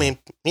general thing? I mean,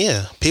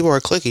 yeah, people are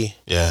cliquey.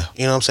 Yeah.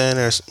 You know what I'm saying?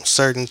 There's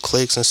certain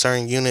cliques and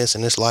certain units,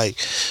 and it's like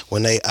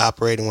when they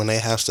operate and when they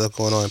have stuff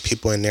going on,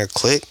 people in their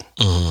clique,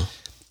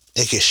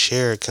 they get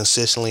shared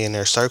consistently in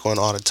their circle and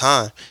all the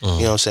time. You know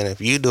what I'm saying?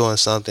 If you doing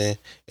something,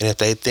 and if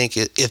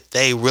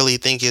they really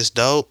think it's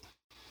dope,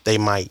 they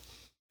might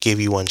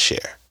give you one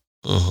share.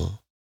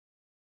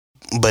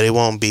 But it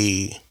won't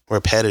be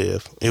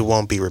repetitive. It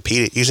won't be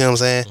repeated. You see what I'm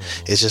saying?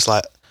 It's just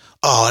like,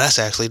 oh, that's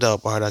actually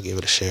dope. All right, I'll give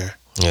it a share.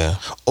 Yeah.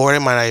 Or they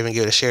might not even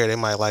give it a share. They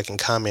might like and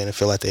comment and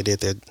feel like they did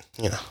their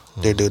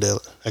due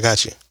diligence. I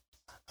got you.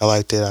 I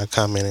liked it. I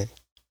commented.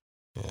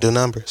 Yeah. Do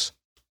numbers.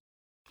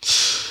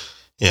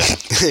 Yeah.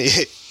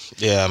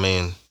 Yeah, I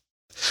mean,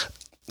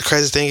 the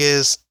crazy thing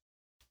is,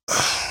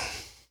 I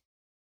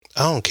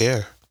don't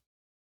care.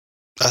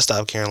 I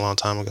stopped caring a long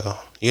time ago.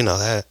 You know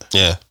that.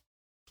 Yeah.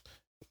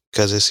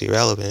 Because it's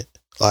irrelevant.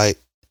 Like,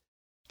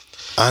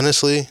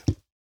 honestly,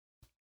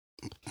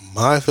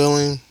 my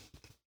feeling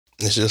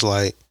is just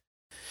like,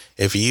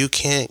 if you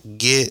can't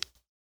get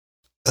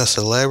a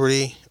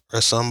celebrity or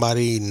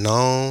somebody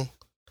known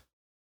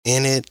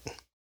in it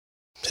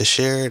to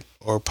share it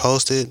or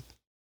post it,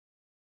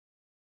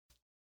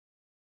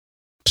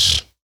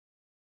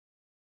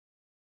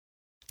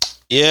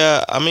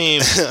 yeah, I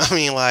mean,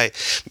 like,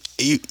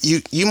 you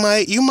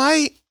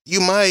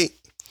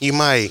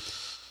might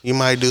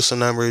do some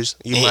numbers.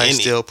 You might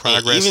still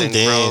progress and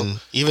grow.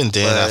 Even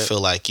then, I feel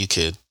like you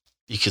could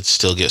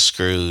still get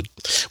screwed.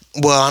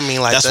 Well, I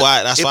mean, like, that's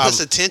why it puts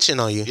attention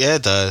on you. Yeah,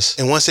 it does.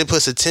 And once it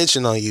puts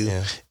attention on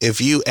you,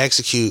 if you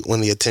execute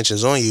when the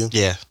attention's on you,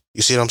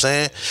 you see what I'm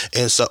saying?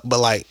 And so, but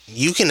like,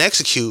 you can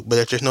execute, but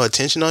if there's no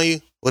attention on you,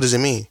 what does it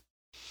mean?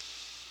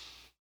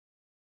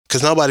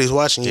 Because nobody's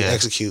watching you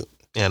execute.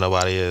 Yeah,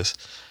 nobody is.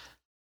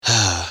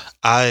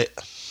 I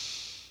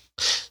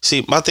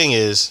see. My thing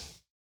is,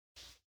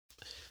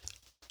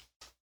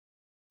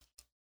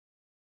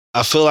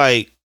 I feel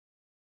like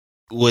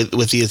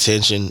with the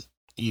attention,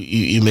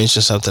 you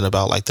mentioned something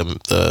about like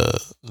the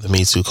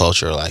Me Too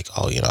culture, like,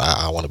 oh,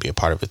 I want to be a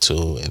part of it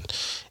too, and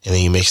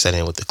then you mix that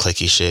in with the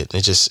cliquey shit.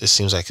 It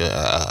seems like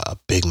a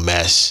big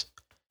mess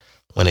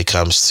when it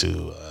comes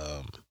to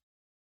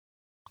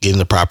getting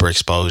the proper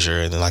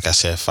exposure, and then, like I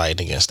said,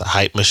 fighting against the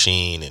hype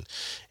machine and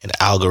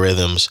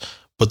algorithms.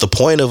 But the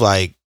point of,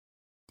 like,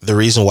 the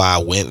reason why I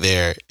went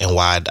there and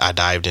why I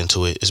dived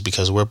into it is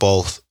because we're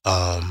both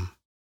men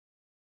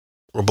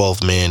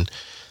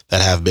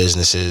that have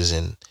businesses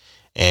and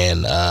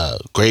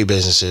great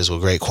businesses with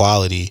great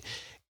quality,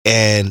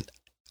 and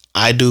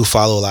I do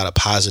follow a lot of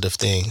positive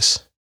things,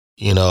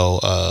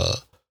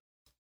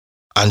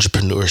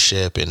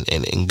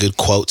 entrepreneurship and good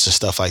quotes and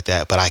stuff like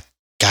that. But I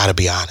gotta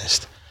be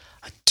honest,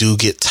 I do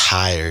get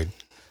tired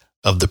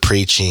of the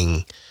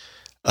preaching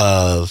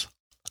of,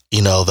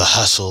 the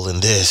hustle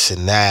and this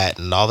and that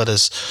and all of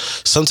this.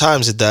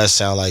 Sometimes it does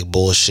sound like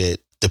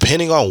bullshit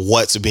depending on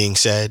what's being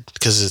said,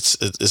 because it's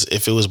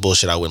if it was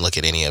bullshit, I wouldn't look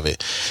at any of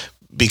it,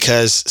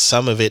 because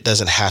some of it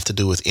doesn't have to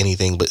do with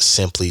anything but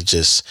simply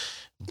just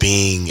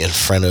being in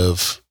front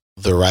of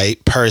the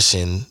right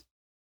person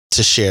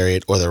to share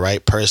it, or the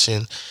right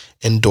person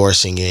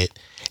endorsing it,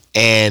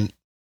 and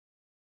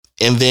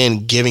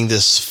then giving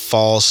this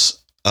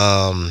false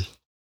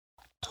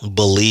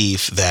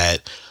belief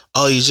that,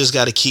 oh, you just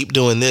got to keep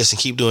doing this and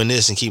keep doing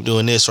this and keep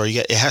doing this, or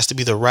it has to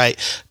be the right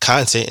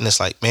content. And it's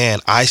like, man,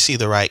 I see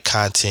the right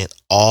content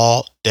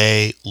all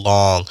day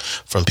long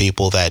from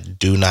people that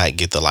do not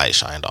get the light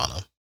shined on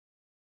them.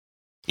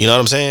 You know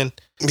what I'm saying?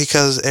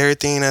 Because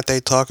everything that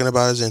they talking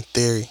about is in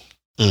theory.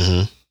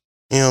 Mm-hmm.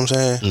 You know what I'm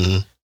saying? Mm-hmm.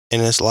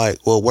 And it's like,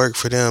 what worked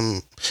for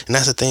them, and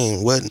that's the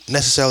thing, what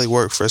necessarily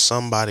worked for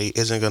somebody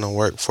isn't going to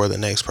work for the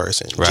next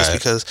person. Right. Just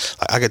because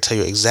I could tell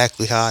you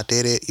exactly how I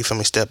did it, you feel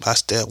me, step by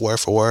step, word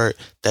for word,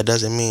 that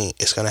doesn't mean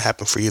it's going to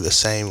happen for you the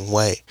same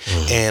way.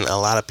 Mm-hmm. And a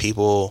lot of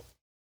people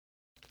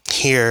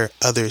hear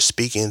others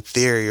speak in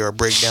theory or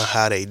break down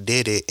how they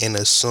did it and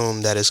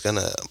assume that it's going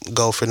to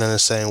go for them the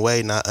same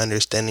way, not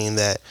understanding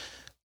that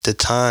the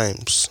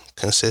times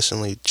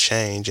consistently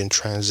change and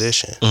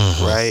transition,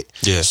 mm-hmm. right?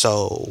 Yeah.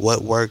 So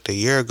what worked a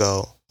year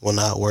ago will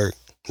not work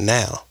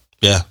now.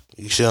 Yeah.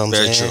 You see what I'm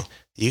Very saying? True.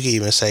 You can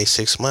even say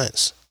 6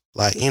 months.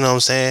 Like, you know what I'm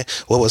saying?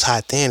 What was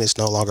hot then is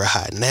no longer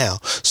hot now.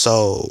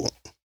 So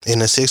in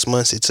the 6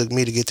 months it took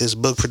me to get this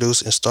book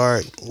produced and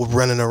start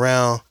running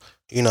around,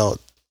 you know,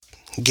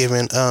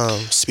 giving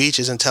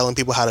speeches and telling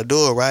people how to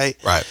do it, right?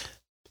 Right.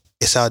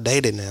 It's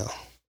outdated now.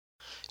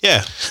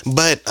 Yeah.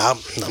 But I'm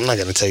not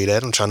going to tell you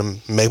that. I'm trying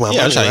to make my money,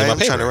 right? I'm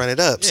trying to run it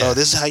up. Yeah. So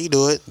this is how you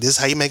do it. This is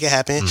how you make it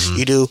happen. Mm-hmm.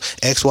 You do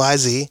X, Y,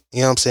 Z.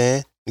 You know what I'm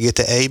saying? You get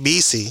to A, B,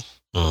 C.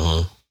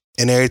 Mm-hmm.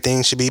 And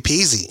everything should be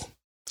peasy.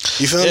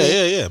 You feel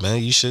me? Yeah,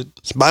 man. You should.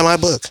 Buy my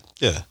book.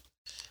 Yeah.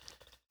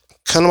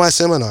 Come to my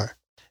seminar.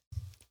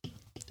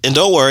 And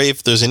don't worry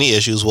if there's any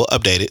issues. We'll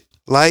update it.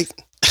 Like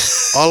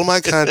all of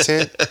my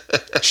content.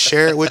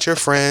 Share it with your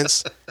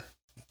friends.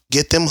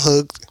 Get them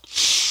hooked.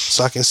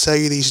 So I can sell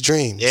you these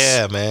dreams.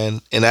 Yeah, man.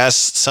 And that's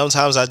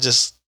sometimes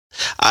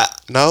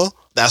no.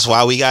 That's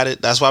why we got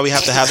it. That's why we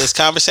have to have this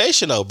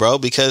conversation, though, bro.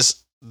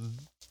 Because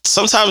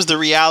sometimes the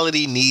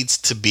reality needs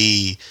to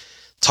be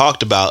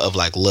talked about. Of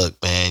like,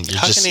 look, man.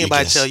 How can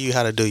anybody tell you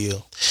how to do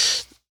you?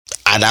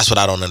 That's what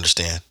I don't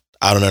understand.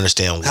 I don't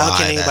understand why. How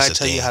can anybody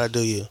tell you how to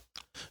do you?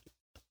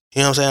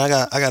 You know what I'm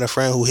saying? I got a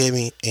friend who hit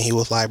me and he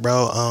was like,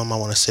 bro, I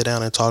want to sit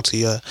down and talk to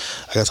you.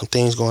 I got some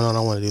things going on. I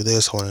want to do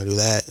this. I want to do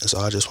that. And so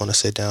I just want to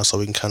sit down so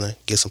we can kind of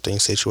get some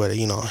things situated,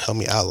 you know, help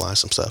me outline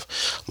some stuff.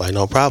 I'm like,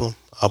 no problem.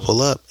 I'll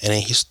pull up. And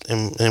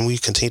then and we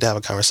continue to have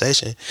a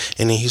conversation.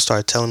 And then he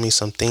started telling me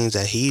some things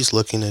that he's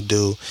looking to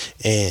do.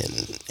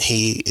 And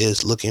he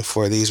is looking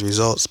for these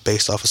results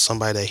based off of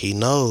somebody that he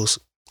knows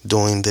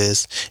doing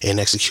this and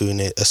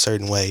executing it a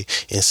certain way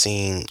and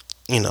seeing,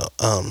 you know,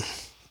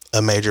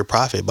 a major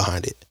profit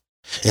behind it.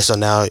 And so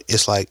now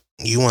it's like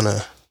you want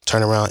to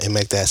turn around and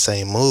make that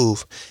same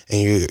move,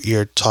 and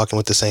you're talking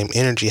with the same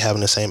energy,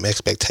 having the same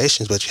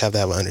expectations, but you have to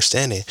have an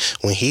understanding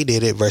when he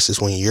did it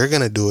versus when you're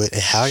going to do it,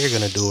 and how you're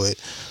going to do it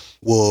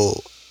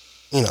will,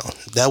 you know,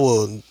 that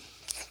will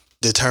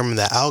determine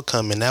the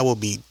outcome, and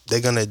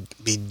they're going to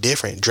be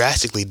different,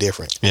 drastically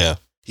different. Yeah.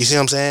 You see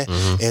what I'm saying?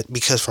 Mm-hmm. And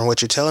because from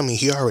what you're telling me,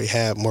 he already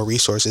had more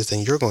resources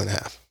than you're going to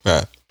have.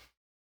 Right.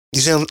 You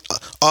see him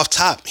off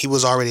top, he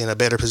was already in a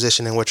better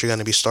position than what you're going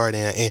to be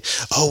starting at. And,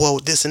 oh, well,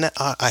 this and that,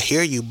 I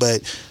hear you,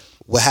 but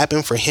what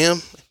happened for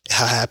him,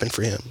 how it happened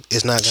for him,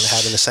 is not going to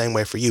happen the same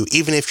way for you.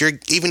 Even if you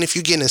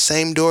get in the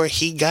same door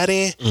he got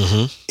in,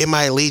 mm-hmm. it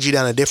might lead you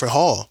down a different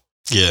hall.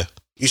 Yeah.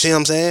 You see what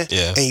I'm saying?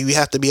 Yeah. And you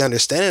have to be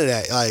understanding of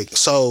that. Like,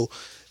 so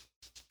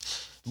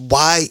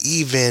why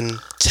even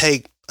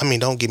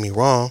don't get me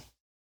wrong,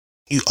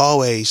 you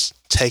always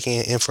take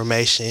in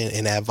information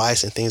and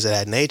advice and things of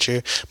that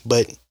nature,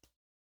 but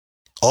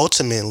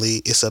ultimately,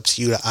 it's up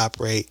to you to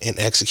operate and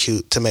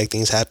execute to make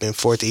things happen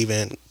for it to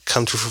even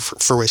come to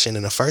fruition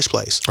in the first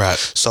place. Right.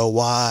 So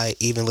why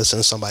even listen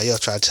to somebody else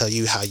try to tell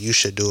you how you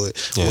should do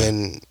it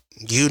when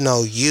you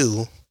know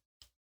you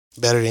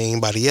better than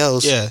anybody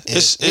else? Yeah. You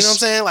know what I'm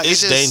saying? Like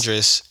it's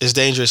dangerous. It's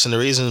dangerous, and the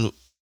reason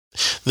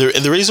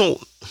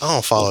I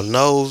don't follow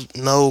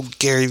no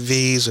Gary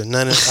V's or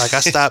none of, like, I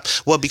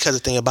stopped. Well, because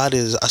the thing about it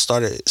is I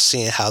started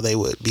seeing how they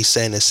would be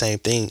saying the same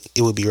thing.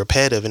 It would be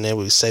repetitive, and they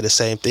would say the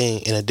same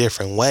thing in a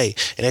different way,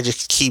 and they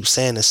just keep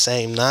saying the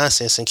same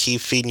nonsense and keep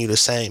feeding you the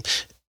same.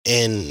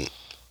 And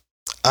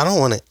I don't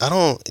want to.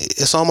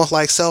 It's almost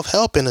like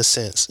self-help in a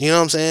sense. You know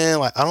what I'm saying?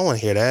 Like, I don't want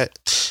to hear that.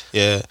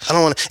 Yeah. I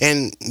don't want to.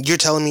 And you're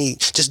telling me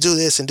just do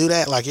this and do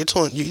that. Like, you're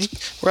talking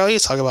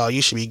about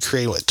you should be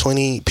creating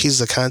 20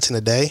 pieces of content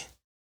a day,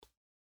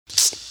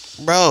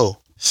 bro.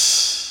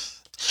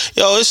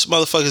 Yo, this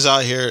motherfuckers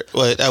out here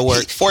at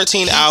work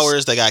 14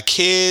 hours. They got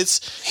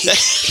kids.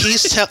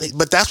 He's telling,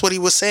 but that's what he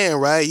was saying,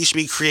 right? You should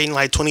be creating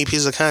like 20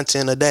 pieces of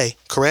content a day,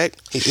 correct?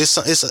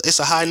 It's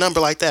a high number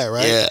like that,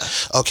 right? Yeah.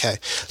 Okay,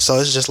 so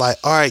it's just like,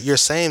 all right, you're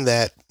saying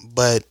that,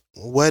 but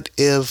what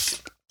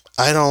if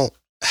I don't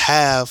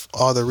have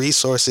all the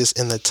resources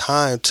and the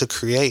time to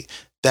create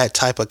that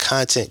type of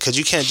content, because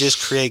you can't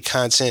just create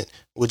content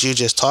with you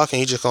just talking.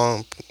 You just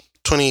going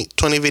 20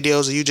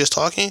 videos of you just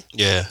talking.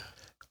 Yeah.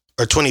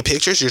 Or 20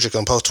 pictures. You're just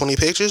going to post 20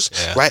 pictures.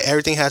 Yeah. Right?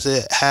 Everything has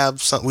to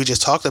have something. We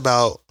just talked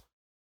about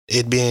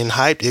it being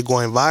hyped, it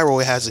going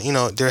viral. It has,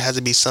 there has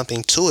to be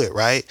something to it,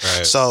 right?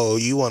 So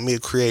you want me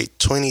to create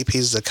 20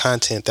 pieces of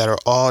content that are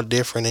all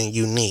different and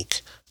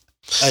unique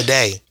a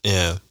day.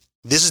 Yeah.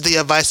 This is the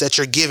advice that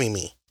you're giving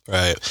me.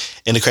 Right.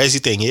 And the crazy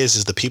thing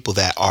is the people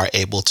that are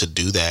able to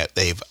do that,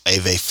 they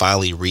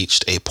finally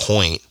reached a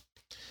point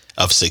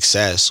of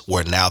success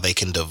where now they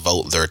can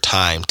devote their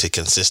time to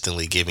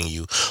consistently giving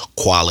you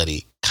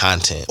quality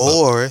content.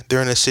 Or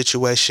they're in a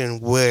situation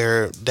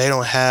where they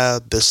don't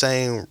have the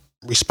same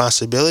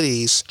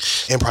responsibilities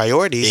and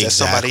priorities as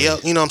somebody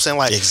else. You know what I'm saying?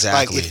 Like,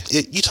 exactly.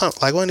 Like you talk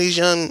like one of these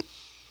young,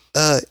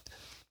 what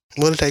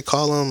do they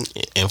call them?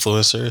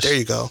 Influencers. There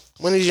you go.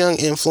 One of these young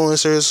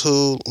influencers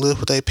who live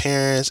with their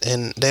parents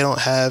and they don't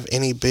have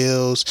any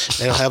bills.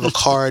 They don't have a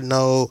card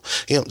note.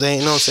 You know what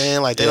I'm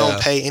saying? Like, they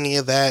don't pay any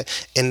of that.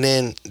 And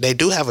then they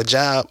do have a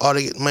job. All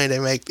the money they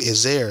make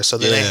is theirs. So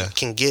then they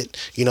can get,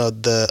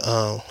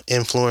 the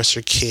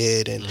influencer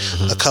kit and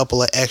a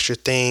couple of extra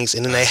things.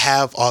 And then they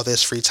have all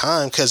this free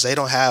time because they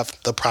don't have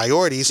the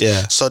priorities.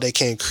 Yeah. So they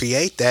can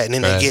create that. And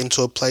then they get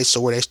into a place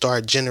where they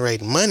start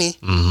generating money.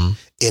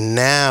 And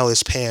now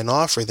it's paying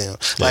off for them.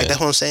 Like, that's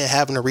what I'm saying.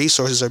 Having the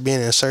resources or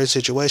being in a certain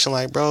situation,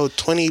 like, bro,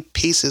 20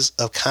 pieces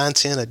of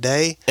content a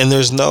day. And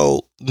there's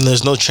no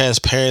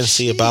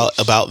transparency about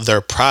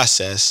their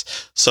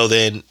process. So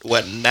then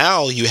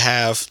now you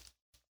have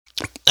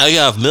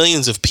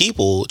millions of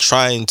people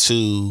trying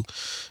to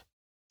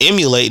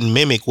emulate and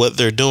mimic what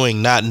they're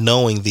doing, not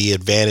knowing the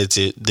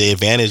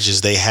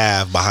advantages they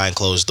have behind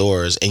closed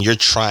doors, and you're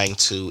trying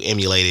to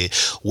emulate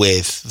it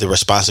with the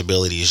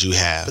responsibilities you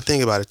have. But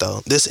think about it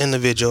though. This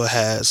individual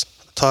has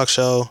a talk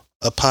show,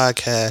 a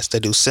podcast, they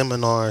do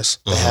seminars,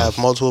 they have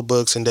multiple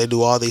books, and they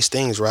do all these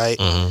things, right?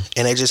 And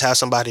they just have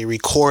somebody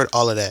record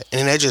all of that. And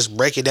then they just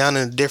break it down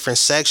into different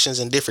sections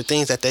and different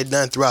things that they've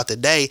done throughout the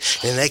day,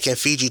 and they can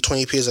feed you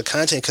 20 pieces of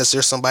content because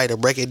there's somebody to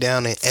break it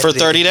down and edit for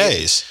 30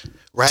 days.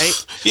 Right?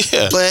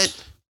 Yeah. But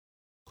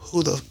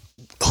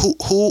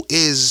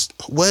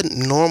what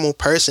normal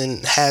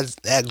person has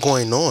that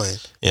going on?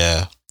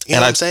 Yeah. You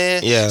know what I'm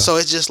saying? Yeah. So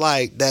it's just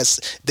like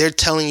they're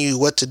telling you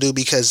what to do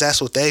because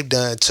that's what they've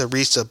done to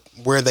reach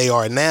where they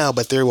are now,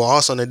 but they were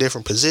also in a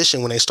different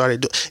position when they started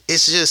doing.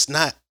 It's just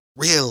not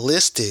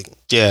realistic.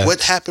 Yeah.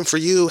 What happened for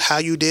you, how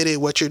you did it,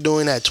 what you're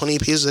doing at 20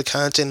 pieces of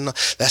content,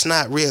 that's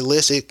not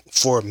realistic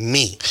for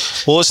me.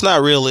 Well, it's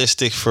not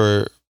realistic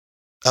for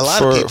a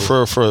lot of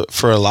people.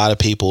 For a lot of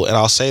people. And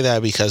I'll say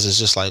that because it's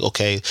just like,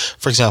 okay,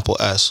 for example,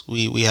 us,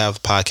 we have a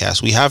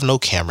podcast. We have no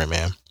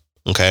cameraman.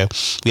 Okay.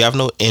 We have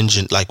no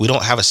engine. Like, we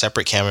don't have a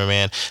separate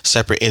cameraman,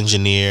 separate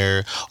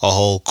engineer, a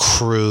whole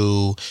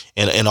crew,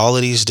 and all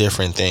of these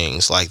different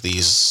things, like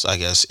these, I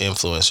guess,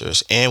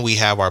 influencers. And we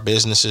have our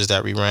businesses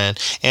that we run,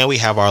 and we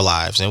have our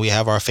lives, and we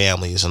have our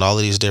families, and all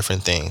of these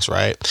different things,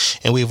 right?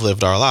 And we've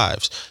lived our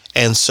lives.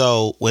 And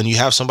so when you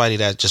have somebody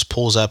that just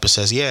pulls up and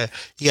says, yeah,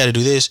 you got to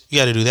do this, you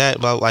got to do that,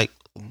 but like,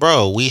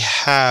 bro, we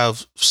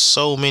have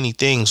so many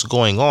things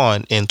going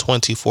on in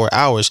 24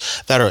 hours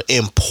that are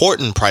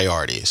important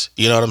priorities.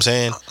 You know what I'm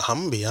saying? I'm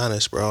gonna be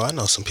honest, bro. I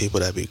know some people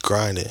that be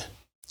grinding,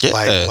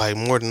 yeah. like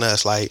more than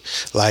us. Like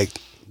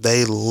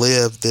they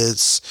live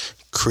this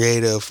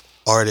creative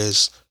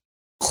artist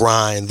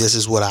grind. This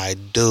is what I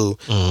do.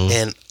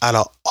 And out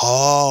of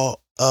all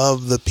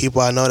of the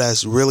people I know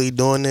that's really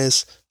doing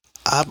this,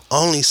 I've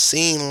only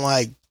seen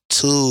like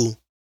two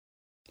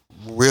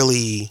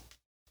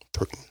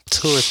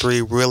or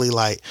three really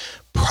like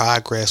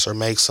progress or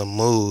make some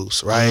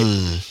moves, right?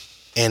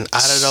 And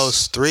out of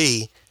those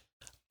three,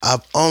 I've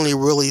only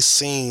really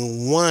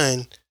seen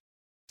one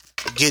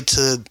get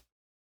to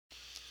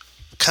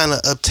kind of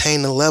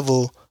obtain the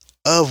level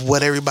of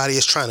what everybody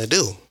is trying to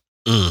do.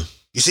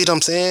 You see what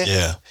I'm saying?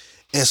 Yeah.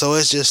 And so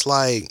it's just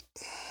like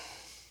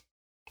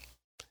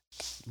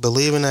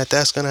believing that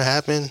that's going to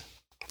happen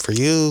for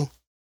you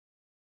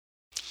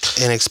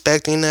and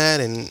expecting that,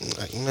 and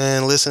like,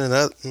 man, listening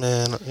up,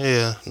 man,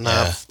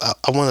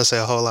 I want to say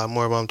a whole lot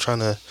more, but I'm trying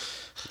to.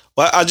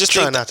 Well, I just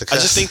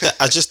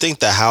think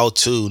the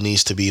how-to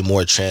needs to be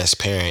more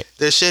transparent.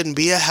 There shouldn't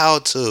be a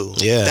how-to.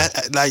 Yeah,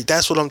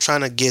 that's what I'm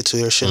trying to get to.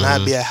 There should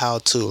not be a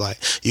how-to. Like,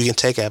 you can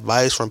take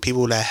advice from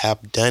people that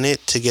have done it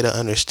to get an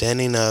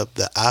understanding of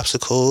the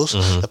obstacles,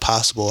 the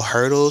possible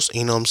hurdles.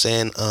 You know what I'm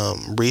saying?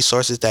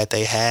 Resources that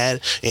they had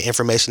and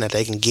information that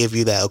they can give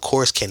you that, of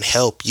course, can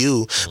help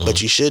you.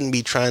 But you shouldn't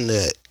be trying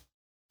to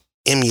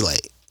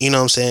emulate. You know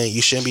what I'm saying?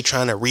 You shouldn't be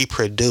trying to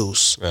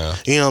reproduce. Yeah.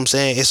 You know what I'm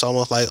saying? It's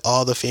almost like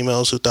all the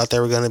females who thought they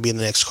were going to be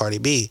the next Cardi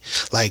B.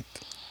 Like,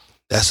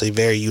 that's a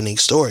very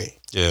unique story.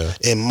 Yeah.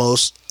 And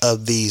most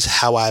of these,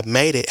 how I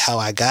made it, how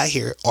I got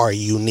here, are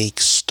unique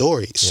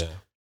stories. Yeah.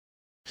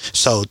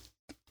 So,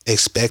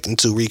 expecting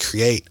to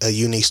recreate a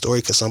unique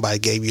story because somebody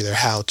gave you their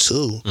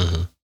how-to.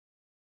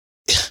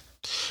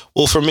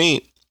 Well, for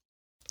me,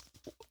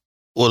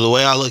 Well, the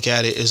way I look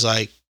at it is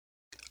like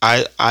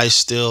I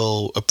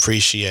still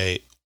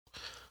appreciate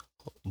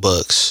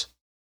books.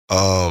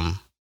 And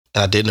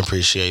I didn't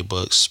appreciate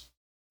books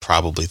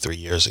probably 3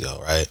 years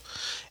ago, right?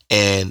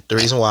 And the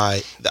reason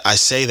why I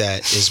say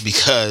that is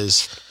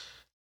because,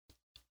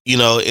 you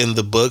know, in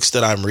the books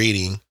that I'm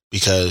reading,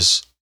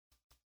 because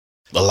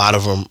a lot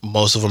of them,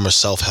 most of them are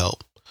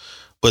self-help.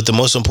 But the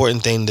most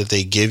important thing that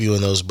they give you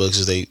in those books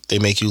is they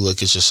make you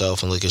look at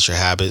yourself and look at your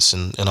habits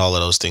and all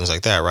of those things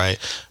like that, right?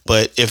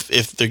 But if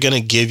they're going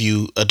to give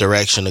you a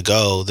direction to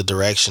go, the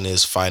direction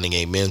is finding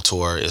a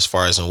mentor as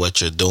far as in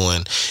what you're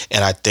doing.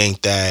 And I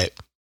think that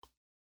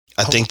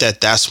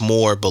that's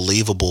more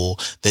believable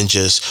than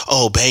just,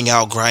 bang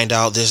out, grind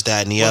out, this,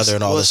 that, and the other,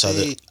 and all this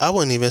other. I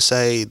wouldn't even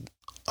say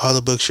all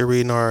the books you're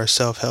reading are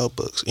self-help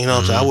books. You know what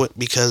I'm saying? I would,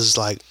 because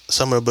like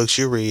some of the books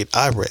you read,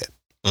 I've read.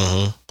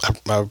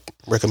 I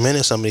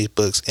recommended some of these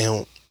books,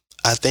 and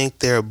I think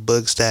they're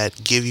books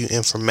that give you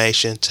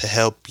information to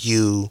help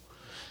you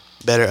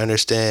better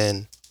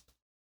understand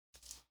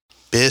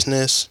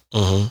business,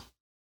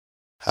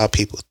 how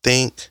people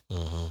think, you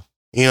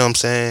know what I'm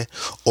saying,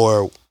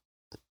 or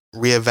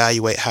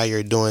reevaluate how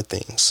you're doing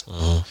things.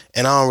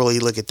 And I don't really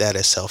look at that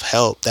as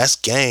self-help. That's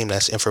game,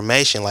 that's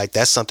information. Like,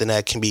 that's something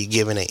that can be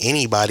given to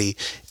anybody.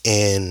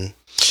 And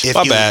if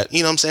bad. You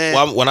know what I'm saying?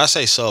 Well, when I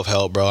say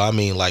self-help, bro, I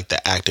mean like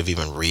the act of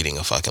even reading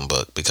a fucking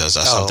book, because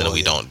that's something that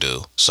we don't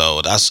do.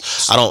 So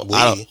that's, I don't,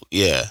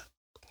 yeah.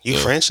 You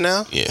French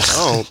now? Yeah.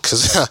 Oh,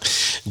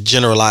 because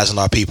generalizing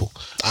our people.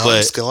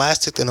 I'm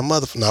scholastic than a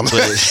motherfucker.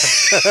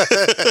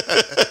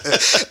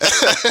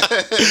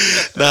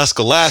 Now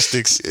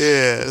scholastics.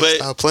 Yeah, but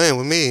stop playing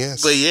with me.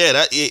 Yes. But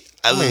yeah,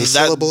 how many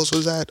syllables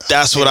was that?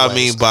 That's what I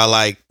mean by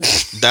like.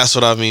 That's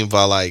what I mean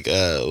by like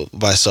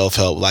by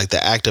self-help. Like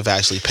the act of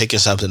actually picking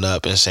something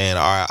up and saying,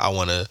 "All right, I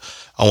want to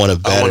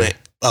better."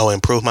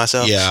 Improve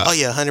myself. Yeah. Oh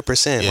yeah,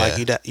 100%. Yeah. Like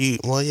you.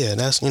 Well, yeah,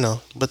 that's, you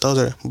know. But those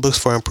are books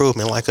for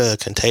improvement. Like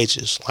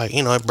Contagious. Like,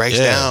 you know, it breaks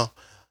down.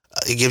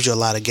 It gives you a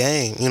lot of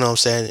game. You know what I'm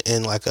saying?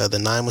 And like the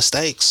 9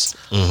 Mistakes.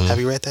 Have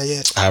you read that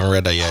yet? I haven't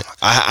read that yet.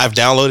 I've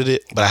downloaded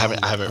it, but I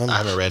haven't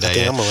read that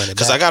yet. I'm gonna run it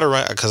because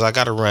I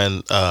gotta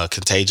run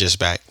Contagious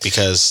back,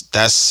 because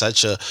that's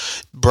such a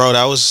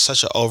that was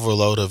such an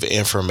overload of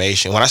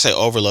information. When I say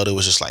overload, it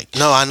was just like,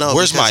 no, I know.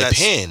 Where's my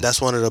pen? That's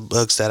one of the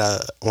books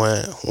that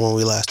when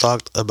we last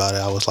talked about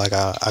it, I was like,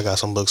 I got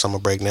some books I'm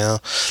gonna break down.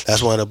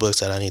 That's one of the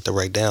books that I need to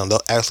break down.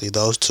 Though actually,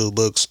 those 2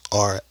 books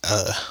are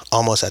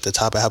almost at the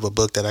top. I have a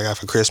book that I got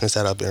for Christmas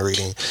that I've been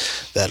reading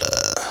that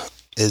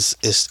is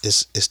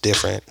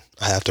different.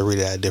 I have to read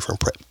it at a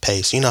different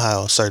pace. You know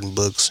how certain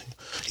books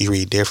you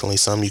read differently.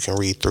 Some you can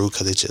read through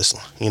because it's just,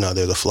 you know,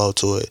 there's a flow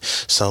to it.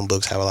 Some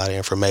books have a lot of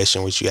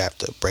information which you have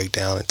to break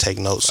down and take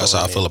notes on. That's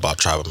how I feel about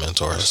Tribe of Mentors.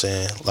 You know what I'm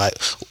saying? Like,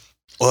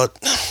 well,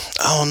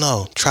 I don't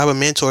know. Tribe of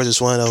Mentors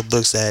is one of those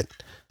books that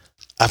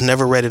I've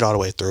never read it all the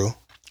way through.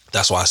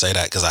 That's why I say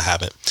that, because I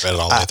haven't read it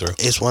all the way through.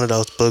 It's one of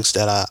those books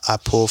that I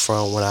pull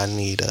from when I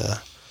need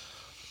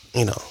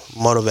you know,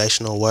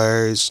 motivational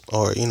words,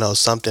 or, you know,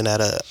 something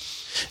to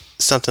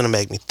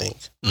make me think.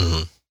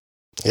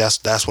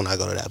 That's when I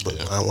go to that book.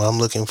 Yeah. When I'm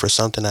looking for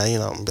something that, you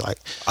know, I'm like,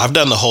 I've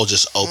done the whole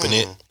just open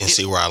it and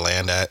see where I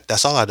land at.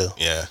 That's all I do.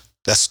 Yeah.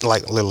 That's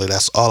like literally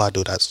that's all I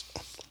do. That's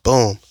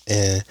boom.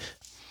 And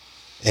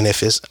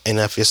if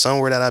it's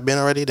somewhere that I've been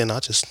already, then I'll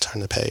just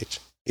turn the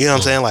page. You know what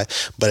I'm saying? Like,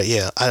 but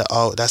yeah,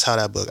 that's how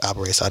that book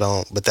operates.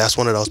 But that's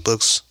one of those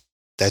books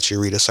that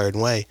you read a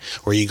certain way,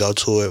 where you go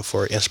to it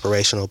for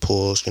inspirational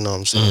pulls, you know what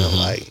I'm saying?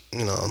 Like,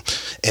 you know,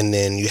 and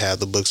then you have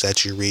the books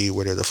that you read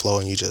where there's a flow,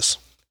 and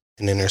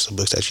then there's the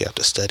books that you have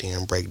to study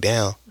and break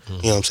down. You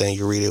know what I'm saying?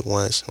 You read it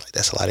once, like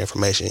that's a lot of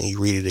information, and you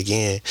read it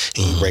again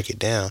and you break it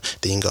down.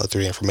 Then you go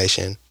through the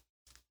information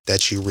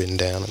that you've written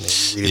down, and then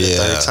you read it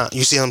a third time.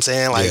 You see what I'm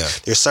saying? Like,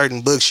 there's certain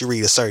books you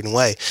read a certain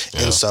way.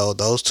 And so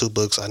those 2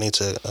 books I need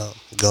to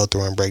go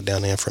through and break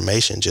down the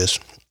information, just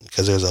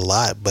because there's a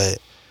lot. But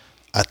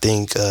I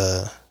think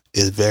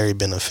it's very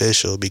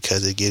beneficial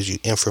because it gives you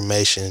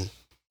information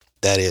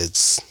that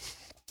is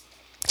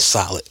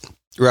solid.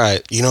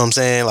 Right. You know what I'm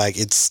saying? Like,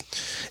 it's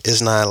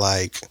not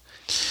like,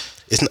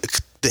 it's not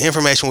the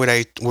information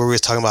where we were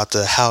talking about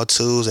the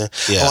how-tos and,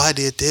 I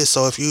did this,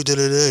 so if you did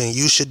it, and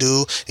you should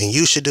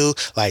do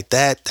like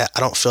that I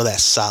don't feel that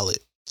solid.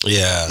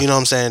 Yeah. You know what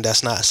I'm saying?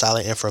 That's not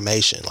solid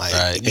information. Like,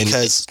 right.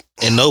 Because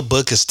and no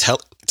book is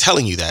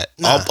telling you that.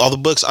 Nah. All the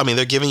books, I mean,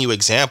 they're giving you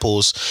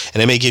examples,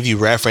 and they may give you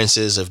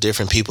references of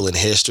different people in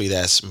history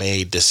that's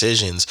made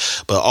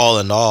decisions, but all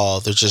in all,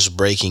 they're just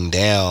breaking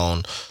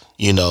down,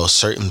 you know,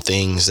 certain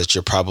things that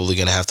you're probably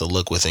going to have to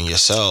look within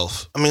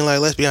yourself. I mean, like,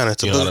 let's be honest,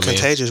 the book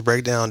Contagious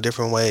break down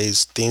different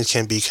ways things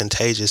can be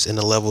contagious in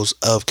the levels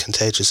of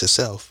contagious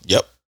itself.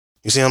 Yep.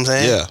 You see what I'm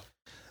saying? Yeah.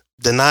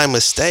 The 9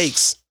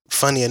 Mistakes,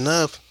 funny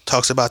enough,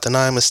 talks about the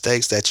 9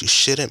 mistakes that you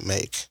shouldn't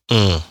make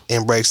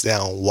and breaks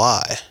down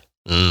why.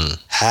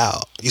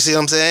 How. You see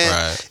what I'm saying?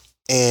 Right.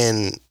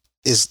 And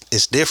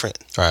it's different.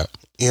 Right.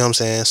 You know what I'm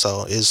saying?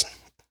 So it's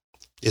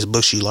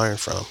books you learn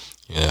from.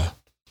 Yeah.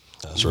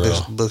 That's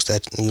real. Books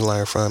that you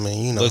learn from, and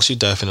you know, books you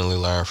definitely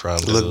learn from.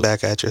 Dude. Look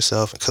back at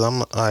yourself, because I'm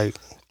like,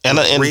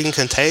 and reading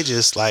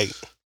Contagious. Like,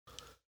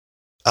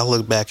 I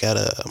look back at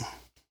a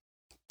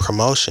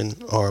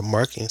promotion or a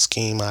marketing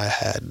scheme I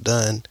had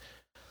done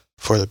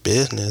for the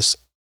business,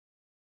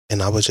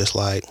 and I was just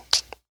like,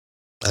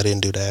 I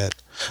didn't do that.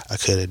 I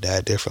could have done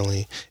that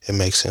differently. It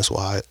makes sense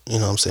why. You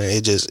know what I'm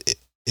saying?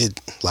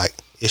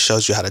 It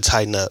shows you how to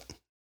tighten up.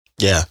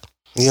 Yeah.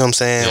 You know what I'm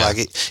saying? Yeah. Like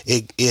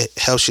it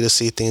helps you to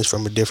see things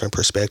from a different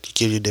perspective,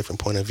 gives you a different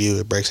point of view.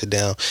 It breaks it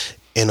down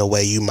in a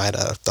way you might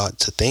have thought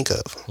to think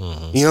of.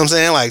 Mm-hmm. You know what I'm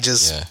saying? Like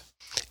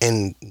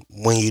and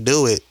when you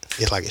do it,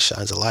 it's like it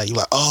shines a light. You're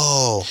like,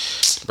 oh,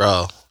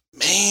 bro,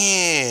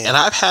 man. And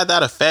I've had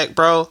that effect,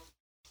 bro.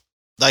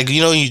 Like,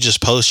 you know, you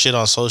just post shit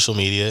on social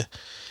media,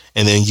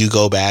 and then you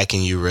go back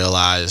and you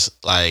realize,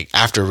 like,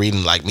 after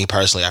reading, like me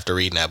personally, after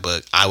reading that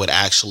book, I would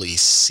actually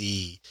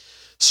see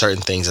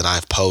certain things that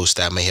I've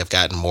posted that may have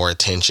gotten more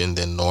attention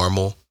than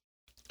normal.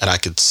 And I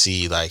could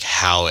see, like,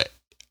 how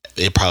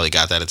it probably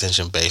got that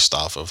attention based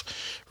off of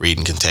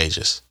reading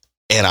Contagious.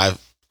 And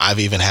I've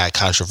even had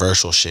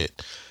controversial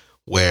shit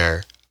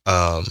where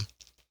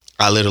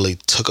I literally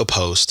took a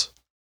post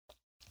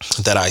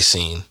that I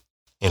seen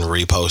and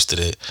reposted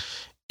it,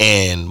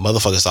 and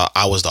motherfuckers thought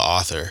I was the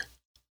author.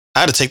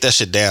 I had to take that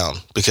shit down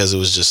because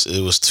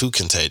it was too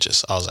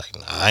contagious. I was like,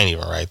 nah, I ain't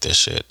even write this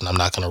shit, and I'm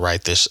not gonna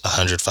write this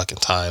 100 fucking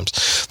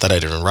times that I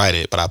didn't write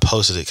it. But I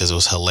posted it because it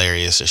was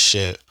hilarious as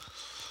shit.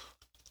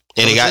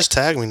 And it got just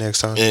tag me next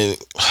time. And,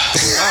 wow,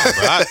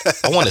 bro,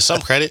 I wanted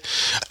some credit,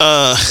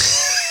 but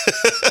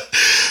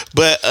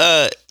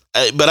I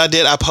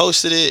did. I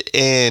posted it,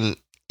 and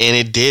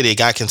it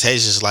got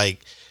contagious. Like,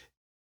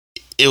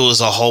 it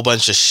was a whole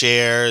bunch of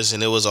shares,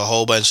 and it was a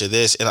whole bunch of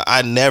this. And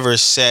I never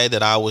said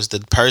that I was the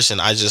person.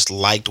 I just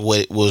liked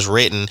what was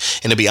written.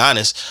 And to be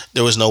honest,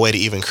 there was no way to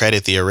even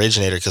credit the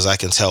originator, because I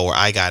can tell where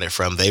I got it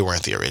from. They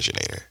weren't the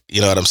originator.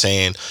 You know what I'm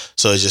saying?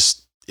 So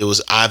it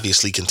was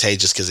obviously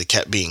contagious because it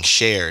kept being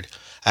shared.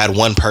 I had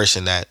one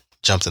person that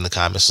jumped in the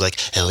comments, was like,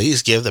 at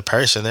least give the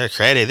person their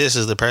credit. This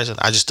is the person.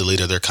 I just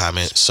deleted their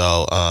comment.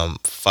 So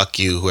fuck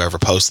you, whoever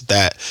posted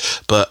that.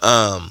 But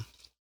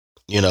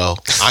you know,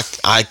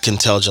 I can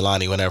tell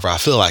Jelani whenever I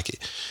feel like it,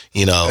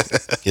 you know,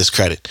 his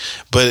credit.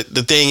 But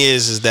the thing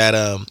is that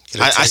I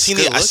seen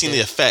the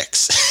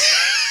effects.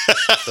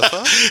 The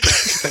fuck?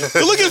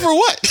 Looking for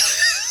what?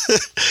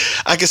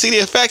 I can see the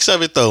effects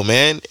of it though,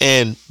 man.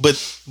 But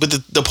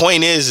the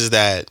point is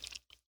that,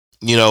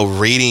 you know,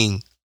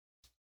 reading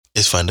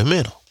is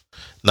fundamental.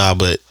 Nah,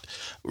 but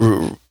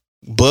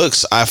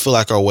books I feel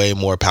like are way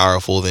more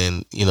powerful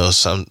than, you know,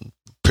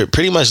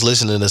 pretty much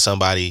listening to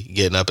somebody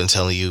getting up and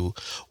telling you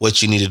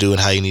what you need to do and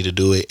how you need to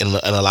do it. And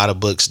a lot of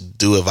books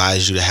do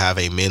advise you to have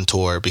a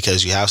mentor,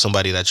 because you have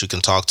somebody that you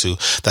can talk to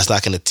that's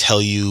not going to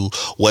tell you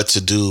what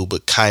to do,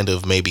 but kind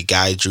of maybe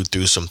guide you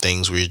through some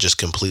things where you're just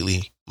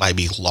completely might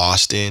be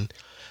lost in.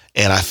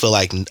 And I feel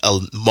like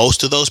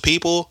most of those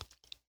people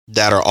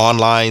that are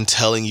online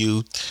telling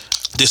you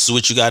this is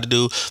what you got to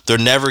do, they're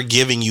never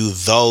giving you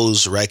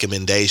those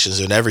recommendations.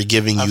 They're never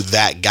giving you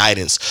that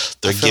guidance.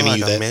 They're giving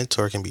you that. A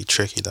mentor can be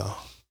tricky though.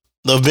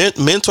 The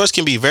mentors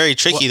can be very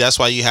tricky. That's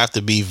why you have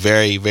to be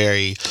very,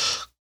 very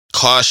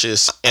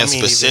cautious and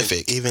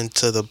specific. Even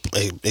to the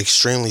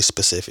extremely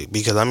specific.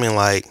 Because I mean,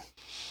 like,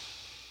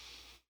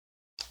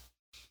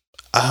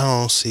 I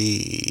don't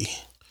see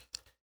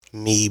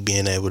me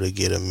being able to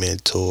get a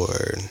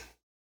mentor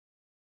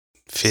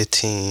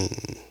 15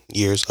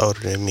 years older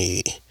than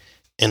me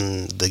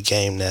in the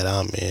game that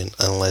I'm in,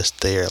 unless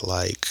they're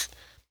like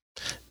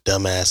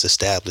dumbass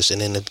established. And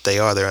then if they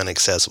are, they're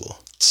inaccessible.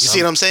 You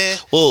see what I'm saying?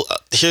 Well,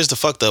 here's the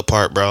fucked up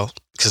part, bro.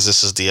 Because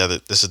this is the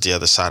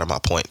other side of my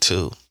point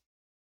too.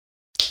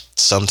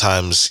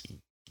 Sometimes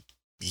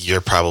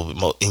you're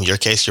probably, in your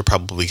case, you're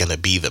probably gonna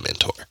be the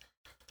mentor.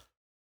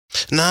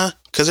 Nah,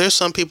 because there's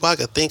some people I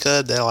could think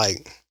of that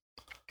like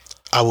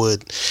I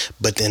would,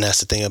 but then that's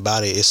the thing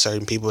about it. It's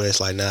certain people that's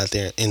like not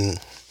there in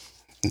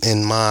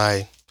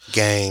my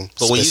game,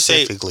 but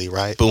specifically,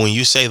 right? But when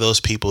you say those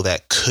people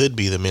that could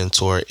be the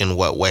mentor, in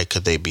what way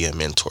could they be a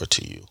mentor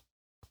to you?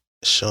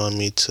 Showing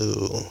me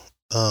to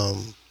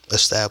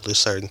establish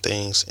certain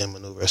things and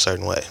maneuver a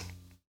certain way.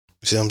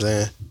 You see what I'm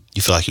saying?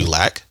 You feel like you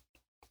lack?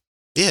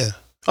 Yeah.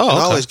 Oh, you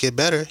can always get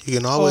better. You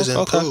can always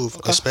improve,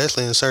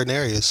 especially in certain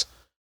areas.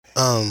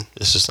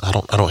 It's just I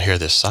don't hear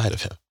this side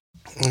of him.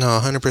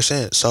 No,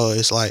 100%. So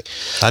it's like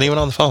not even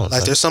on the phone.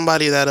 Like there's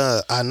somebody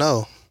that I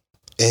know,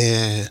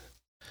 and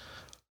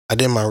I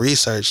did my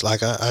research.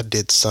 Like I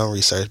did some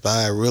research, but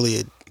I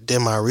really did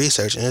my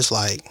research, and it's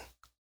like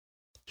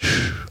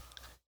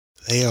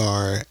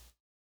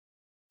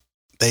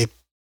they've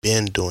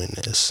been doing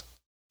this.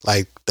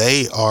 Like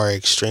they are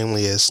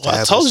extremely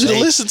established. Well, I told you to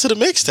listen to the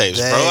mixtapes,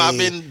 bro. I've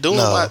been doing.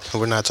 No,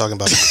 we're not talking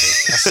about. I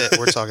said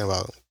we're talking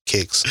about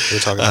kicks. We're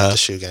talking about the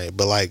shoe game.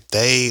 But like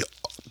they've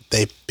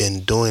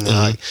been doing it.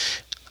 Like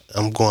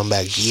I'm going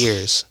back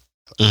years.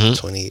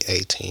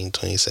 2018,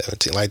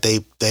 2017. Like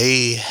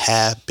they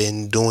have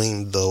been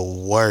doing the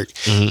work,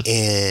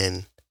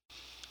 and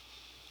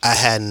I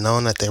hadn't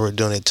known that they were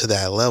doing it to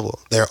that level.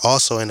 They're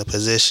also in a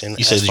position.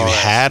 You said you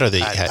had, or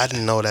they had? I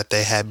didn't know that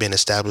they had been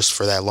established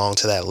for that long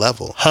to that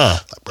level. Huh.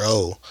 Like,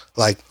 bro,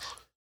 like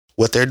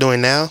what they're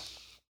doing now,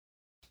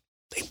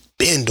 they've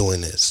been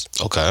doing this.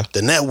 Okay.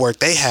 The network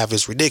they have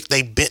is ridiculous.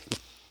 They've been,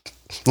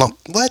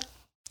 what?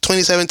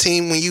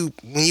 2017, when you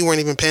weren't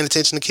even paying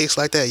attention to kicks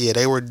like that, yeah,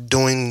 they were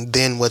doing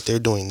then what they're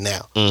doing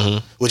now,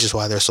 which is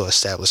why they're so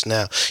established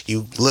now.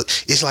 You look,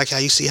 it's like how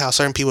you see how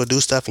certain people do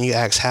stuff and you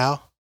ask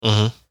how.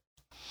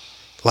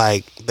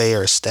 Like, they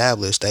are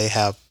established. They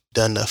have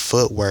done the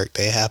footwork.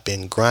 They have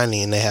been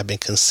grinding and they have been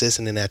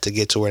consistent in that to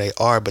get to where they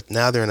are. But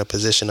now they're in a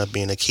position of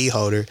being a key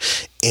holder.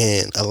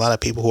 And a lot of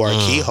people who are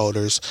key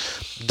holders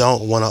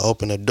don't want to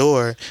open the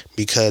door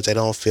because they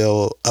don't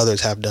feel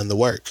others have done the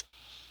work.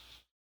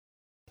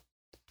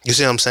 You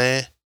see what I'm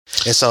saying?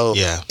 And so,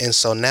 and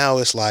so now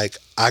it's like,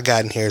 I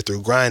got in here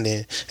through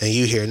grinding and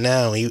you here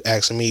now and you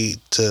asking me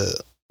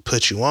to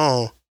put you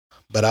on,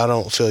 but I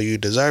don't feel you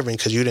deserving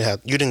because you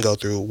didn't go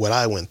through what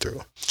I went through.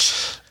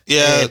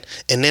 Yeah.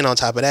 And then on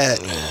top of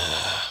that,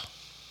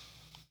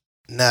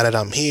 now that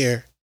I'm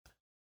here,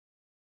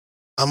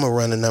 I'm going to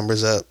run the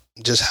numbers up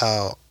just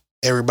how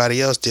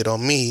everybody else did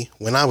on me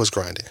when I was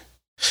grinding.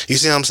 You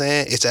see what I'm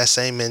saying? It's that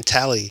same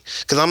mentality.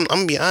 Because I'm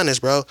going to be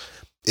honest, bro.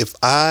 If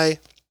I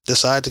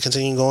decide to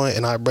continue going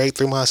and I break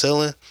through my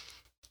ceiling,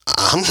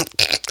 I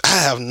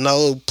have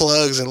no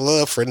plugs and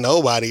love for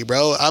nobody,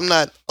 bro. I'm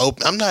not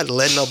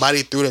letting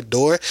nobody through the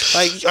door.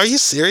 Like, are you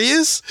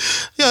serious?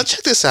 Yo,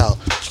 check this out.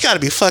 You gotta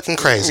be fucking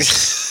crazy.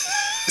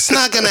 It's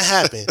not gonna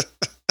happen.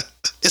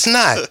 It's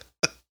not.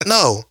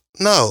 No.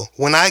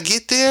 When I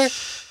get there,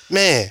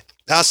 man,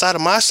 outside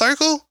of my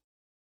circle,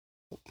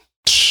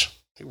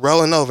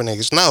 rolling over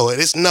niggas. No,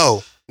 it's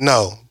no.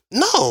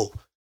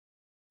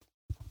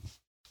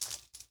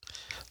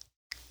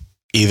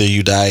 Either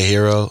you die a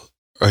hero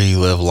or you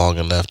live long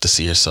enough to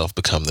see yourself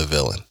become the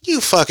villain.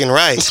 You fucking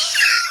right.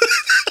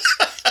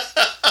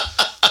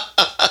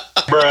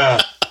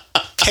 Bruh.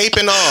 Cape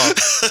and all.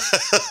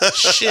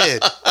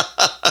 Shit.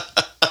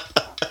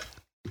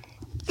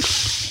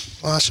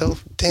 Wash your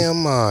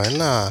damn mind.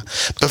 Nah.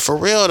 But for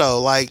real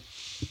though, like,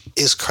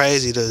 it's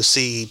crazy to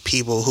see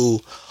people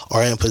who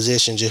are in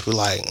position just be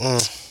like,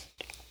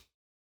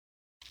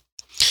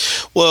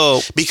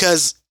 Well,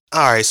 because,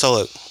 all right, so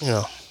look,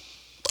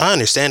 I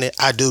understand it.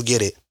 I do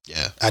get it.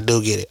 Yeah. I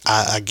do get it.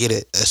 I get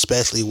it,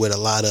 especially with a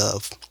lot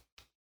of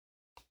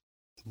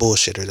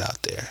bullshitters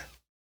out there.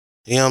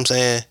 You know what I'm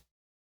saying?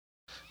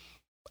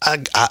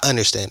 I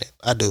understand it.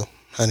 I do.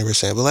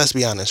 100%. But let's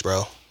be honest,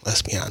 bro.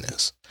 Let's be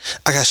honest.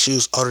 I got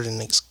shoes older than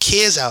niggas.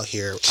 Kids out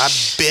here.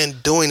 I've been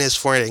doing this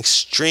for an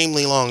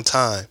extremely long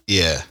time.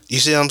 Yeah. You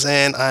see what I'm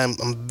saying? I'm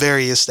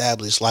very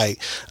established.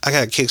 Like, I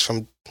got kicks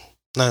from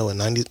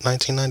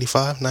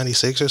 1995,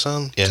 96 or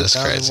something? Yeah, that's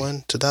 2001,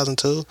 crazy.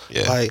 2002?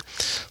 Yeah. Like,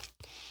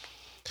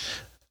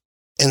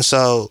 and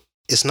so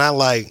it's not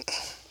like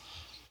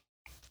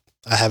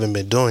I haven't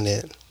been doing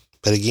it.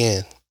 But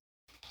again,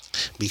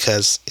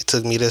 because it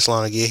took me this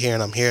long to get here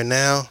and I'm here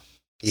now,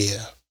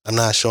 yeah, I'm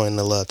not showing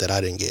the love that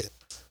I didn't get.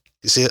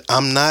 You see,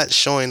 I'm not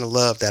showing the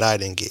love that I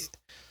didn't get.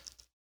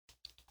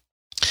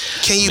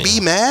 Can you be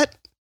mad?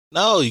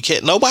 No, you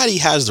can't. Nobody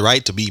has the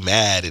right to be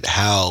mad at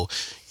how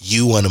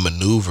you want to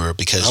maneuver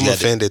because I'm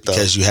offended though.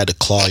 Because you had to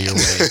claw your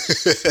way.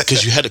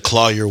 Because you had to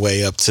claw your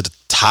way up to the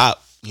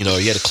top. You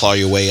had to claw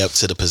your way up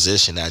to the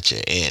position that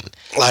you're in.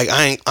 Like,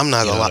 I'm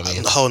not gonna lie.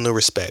 A whole new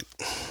respect.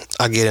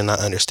 I get it and I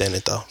understand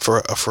it though.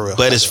 For real.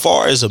 But as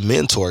far as a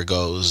mentor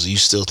goes, you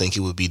still think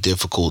it would be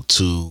difficult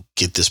to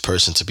get this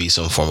person to be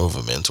some form of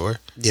a mentor?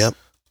 Yep.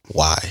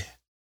 Why?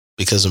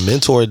 Because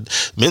mentorship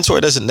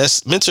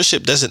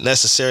doesn't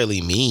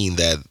necessarily mean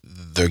that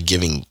they're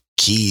giving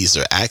keys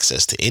or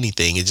access to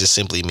anything. It just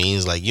simply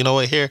means like, you know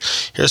what,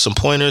 here's some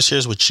pointers,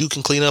 here's what you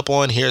can clean up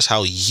on, here's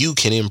how you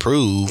can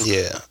improve.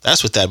 Yeah.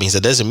 That's what that means.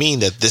 That doesn't mean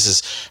that this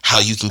is how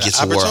you can get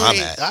to where I'm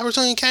at. The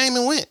opportunity came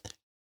and went.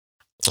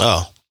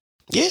 Oh.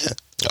 Yeah.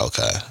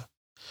 Okay.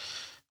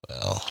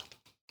 Well.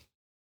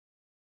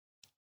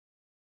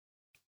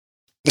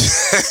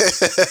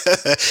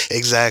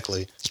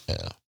 Exactly.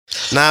 Yeah.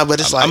 Nah,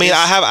 but it's like, I mean,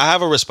 I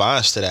have a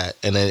response to that,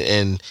 and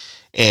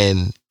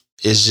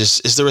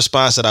it's the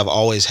response that I've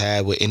always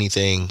had with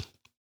anything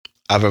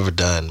I've ever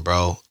done,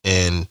 bro.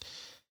 And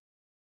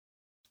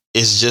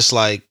it's just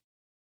like,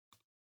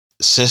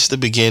 since the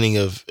beginning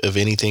of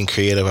anything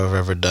creative I've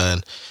ever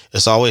done,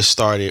 it's always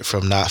started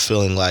from not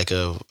feeling like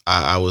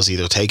I was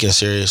either taken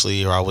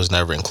seriously or I was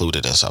never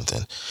included in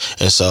something.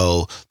 And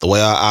so the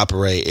way I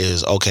operate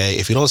is, okay,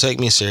 if you don't take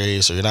me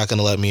serious or you're not going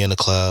to let me in the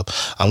club,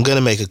 I'm going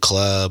to make a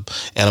club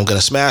and I'm going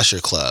to smash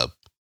your club.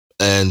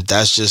 And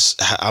that's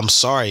just, I'm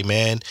sorry,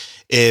 man.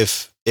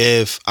 If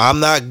I'm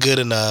not good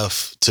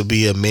enough to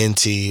be a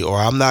mentee or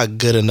I'm not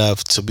good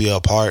enough to be a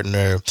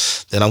partner,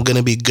 then I'm going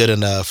to be good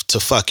enough to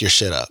fuck your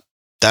shit up.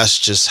 That's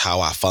just how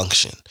I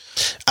function.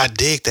 I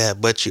dig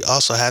that, but you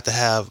also have to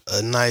have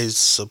a nice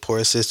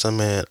support system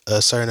and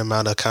a certain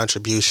amount of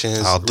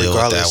contributions. I'll deal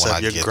with that when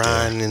I get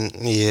grind. there. And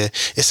yeah,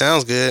 it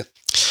sounds good.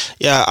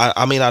 Yeah,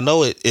 I mean, I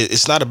know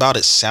it's not about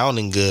it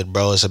sounding good,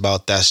 bro. It's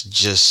about that's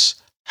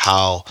just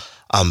how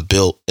I'm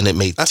built, and it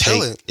may take a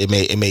minute.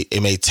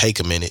 It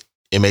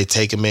may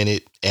take a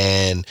minute,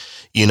 and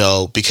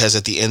because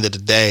at the end of the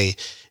day,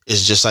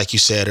 it's just like you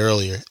said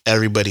earlier.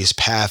 Everybody's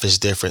path is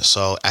different,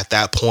 so at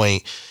that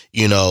point,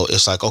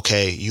 it's like,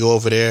 okay, you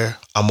over there,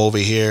 I'm over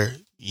here.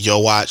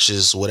 Your watch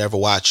is whatever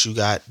watch you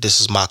got.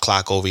 This is my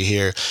clock over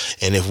here,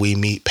 and if we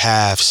meet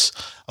paths,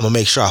 I'm gonna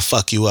make sure I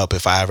fuck you up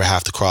if I ever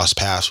have to cross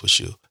paths with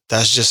you.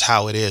 That's just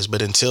how it is.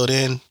 But until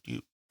then,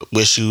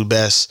 wish you the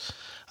best.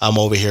 I'm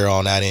over here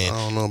on that end. I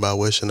don't know about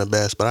wishing the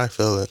best, but I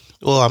feel it.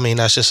 Well, I mean,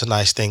 that's just a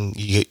nice thing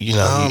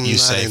you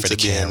say for the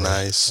camera.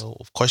 Nice. Well,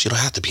 of course, you don't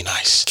have to be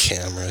nice.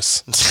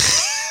 Cameras.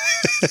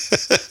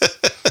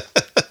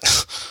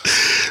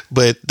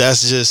 But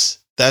that's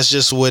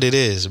just what it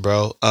is,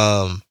 bro.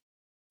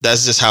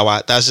 That's just how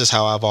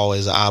I've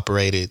always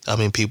operated. I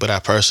mean, people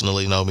that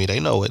personally know me,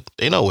 they know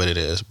what it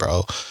is,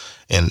 bro,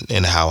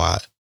 and how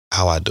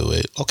I do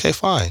it. Okay,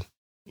 fine.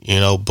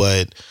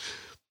 But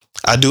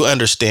I do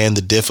understand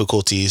the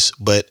difficulties,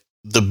 but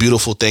the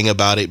beautiful thing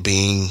about it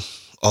being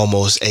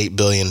almost 8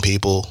 billion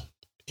people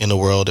in the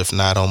world, if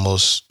not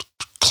almost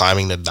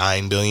climbing to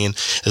 9 billion,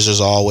 is there's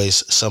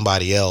always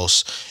somebody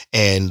else,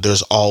 and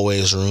there's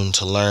always room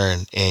to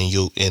learn,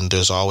 and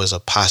there's always a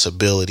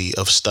possibility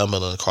of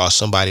stumbling across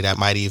somebody that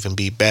might even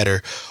be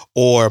better,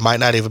 or might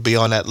not even be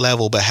on that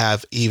level, but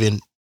have even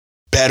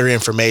better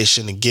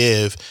information to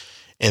give.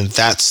 And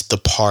that's the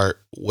part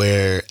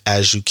where,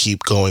 as you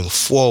keep going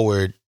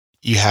forward,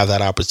 you have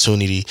that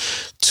opportunity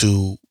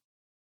to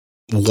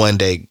one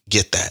day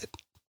get that.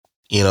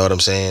 You know what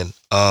I'm saying?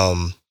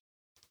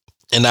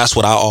 And that's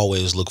what I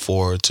always look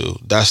forward to.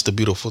 That's the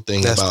beautiful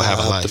thing about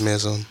having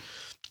optimism.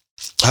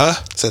 Life. Huh?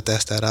 So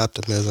that's that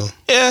optimism.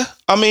 Yeah.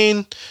 I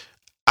mean,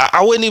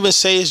 I wouldn't even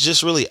say it's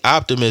just really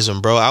optimism,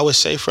 bro. I would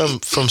say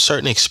from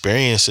certain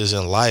experiences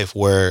in life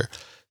where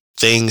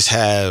things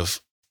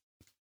have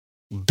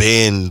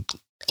been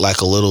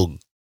like a little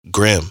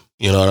grim,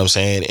 you know what I'm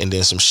saying? And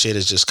then some shit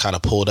is just kind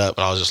of pulled up,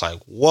 and I was just like,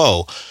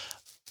 whoa,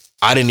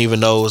 I didn't even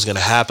know it was going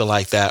to happen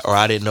like that, or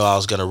I didn't know I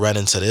was going to run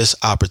into this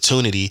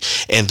opportunity,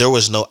 and there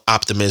was no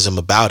optimism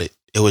about it.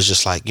 It was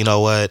just like, you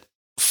know what?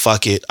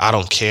 Fuck it. I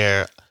don't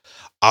care.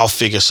 I'll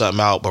figure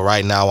something out, but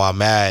right now I'm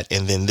mad.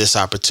 And then this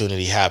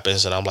opportunity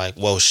happens, and I'm like,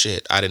 whoa,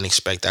 shit, I didn't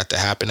expect that to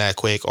happen that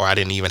quick, or I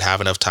didn't even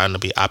have enough time to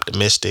be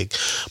optimistic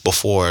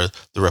before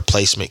the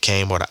replacement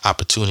came or the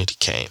opportunity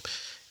came.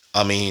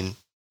 I mean,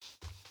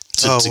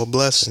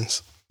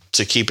 blessings.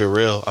 To keep it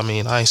real, I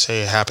mean, I ain't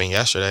say it happened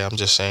yesterday. I'm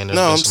just saying.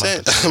 I'm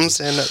saying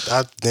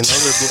that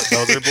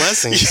those are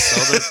blessings.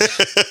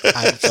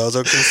 Those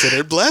are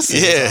considered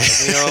blessings. Yeah,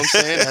 like, you know what I'm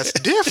saying? That's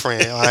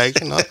different.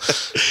 Like, like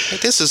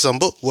this is some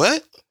book.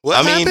 What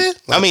happened?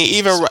 I mean,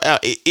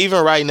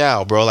 even right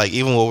now, bro. Like,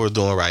 even what we're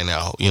doing right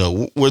now,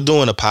 we're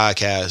doing a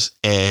podcast,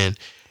 and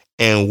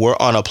we're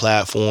on a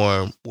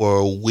platform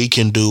where we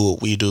can do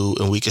what we do,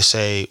 and we can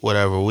say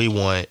whatever we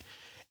want,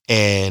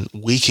 and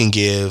we can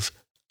give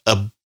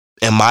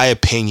in my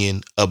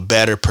opinion, a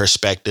better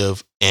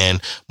perspective and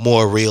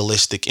more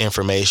realistic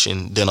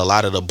information than a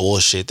lot of the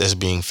bullshit that's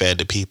being fed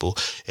to people.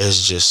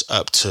 Is just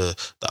up to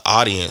the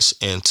audience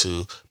and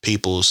to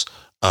people's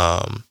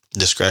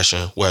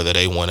discretion whether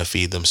they want to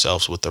feed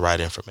themselves with the right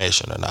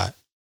information or not.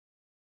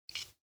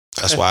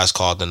 That's why it's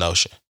called The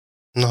Notion.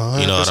 No,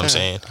 you know what I'm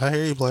saying? I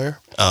hear you, Blair.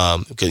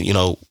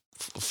 Because,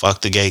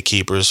 fuck the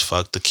gatekeepers,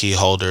 fuck the key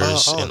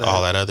holders, and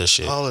all that other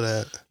shit. All of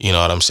that. You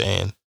know what I'm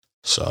saying?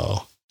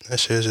 So that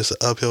shit is just an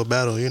uphill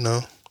battle,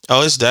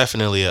 Oh, it's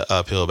definitely an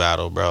uphill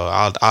battle, bro.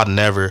 I'll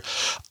never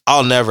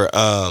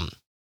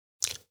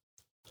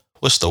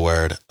what's the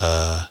word?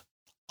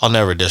 I'll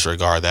never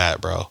disregard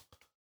that, bro.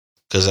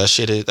 Cause that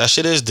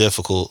shit is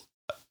difficult.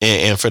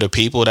 And for the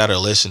people that are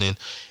listening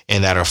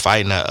and that are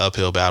fighting that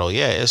uphill battle,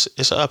 yeah,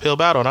 it's an uphill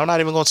battle. And I'm not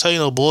even gonna tell you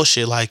no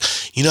bullshit like,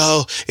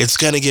 it's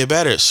gonna get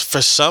better.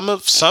 For some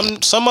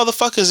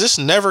motherfuckers, it's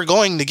never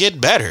going to get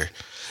better.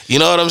 You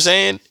know what I'm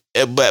saying?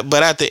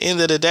 But at the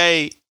end of the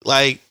day,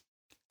 like,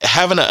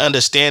 having an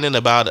understanding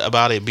about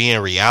it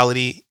being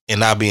reality and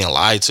not being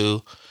lied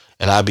to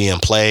and not being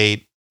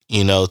played,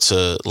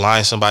 to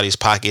line somebody's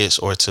pockets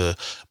or to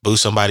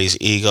boost somebody's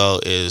ego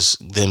is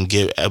them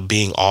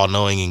being all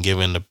knowing and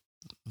giving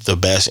the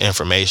best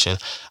information.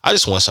 I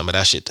just want some of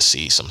that shit to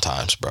see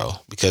sometimes, bro,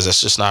 because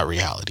that's just not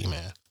reality,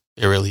 man.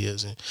 It really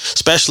isn't.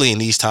 Especially in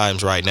these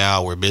times right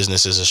now where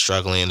businesses are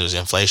struggling, there's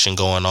inflation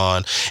going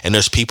on, and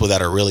there's people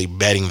that are really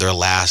betting their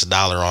last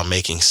dollar on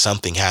making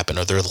something happen,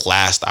 or their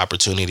last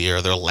opportunity, or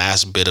their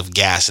last bit of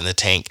gas in the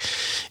tank,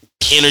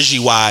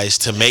 energy-wise,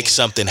 to make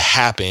something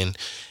happen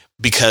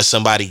because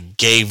somebody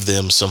gave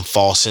them some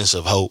false sense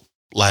of hope.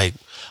 Like,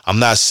 I'm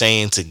not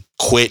saying to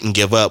quit and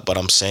give up, but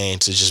I'm saying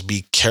to just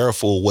be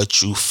careful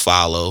what you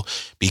follow.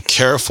 Be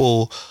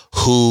careful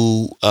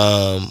who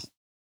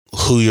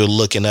you're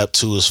looking up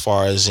to as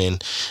far as in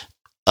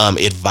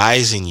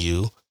advising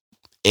you,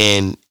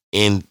 and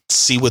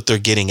see what they're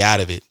getting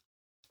out of it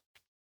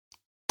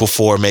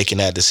before making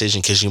that decision,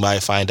 because you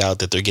might find out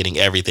that they're getting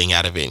everything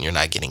out of it and you're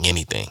not getting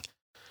anything.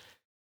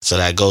 So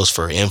that goes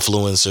for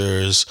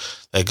influencers,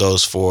 that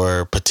goes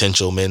for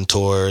potential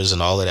mentors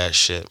and all of that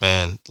shit,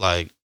 man.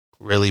 Like,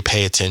 really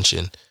pay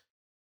attention.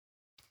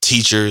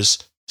 Teachers,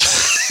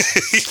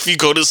 if you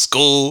go to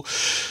school,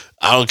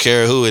 I don't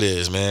care who it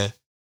is, man.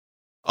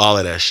 All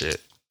of that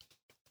shit.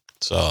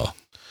 So,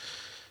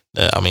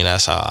 I mean,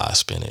 that's how I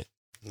spin it.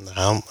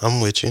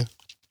 I'm with you.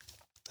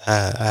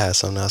 I had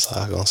something else I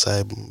was going to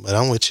say, but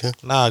I'm with you.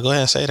 Nah, go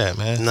ahead and say that,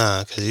 man.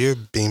 Nah, because you're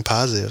being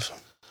positive.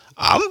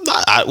 I'm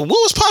not. What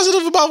was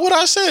positive about what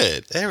I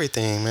said?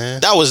 Everything,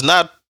 man. That was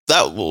not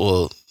that.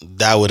 Well,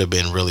 that would have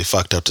been really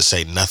fucked up to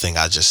say nothing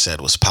I just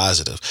said was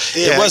positive.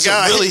 Yeah, it wasn't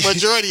really.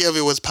 Majority of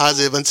it was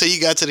positive until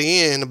you got to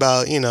the end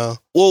about, you know.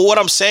 Well, what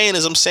I'm saying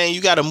is,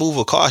 you got to move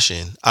with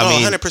caution. I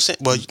mean, 100%.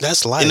 Well,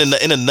 that's life.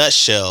 In a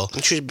nutshell,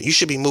 you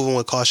should be moving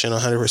with caution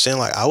 100%.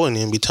 Like, I wouldn't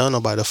even be telling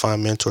nobody to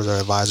find mentors or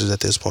advisors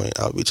at this point.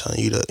 I would be telling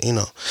you to, you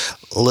know,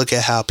 look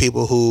at how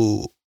people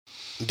who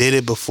did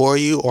it before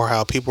you or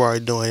how people are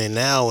doing it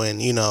now,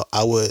 and, you know,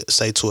 I would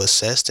say to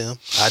assess them.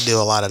 I do a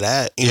lot of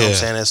that, you know what I'm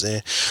saying? That's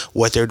in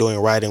what they're doing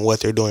right and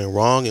what they're doing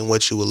wrong, and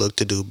what you would look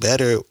to do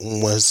better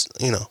once,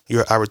 you know,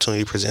 your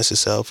opportunity presents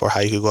itself, or how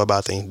you could go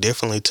about things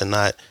differently to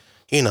not,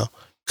 you know,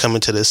 come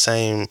into the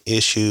same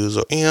issues,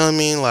 or, you know what I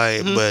mean?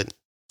 Like, but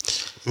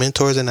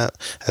mentors and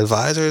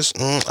advisors,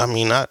 I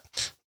mean, I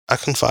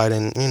confide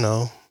in, you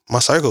know, my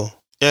circle.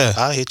 Yeah,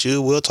 I'll hit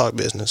you. We'll talk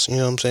business. You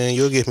know what I'm saying?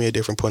 You'll give me a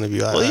different point of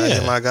view. I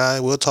hit my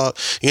guy. We'll talk.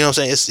 You know what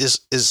I'm saying?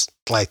 It's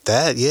like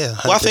that. Yeah.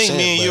 Well, I think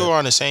me and you are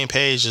on the same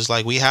page. It's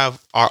like we have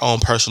our own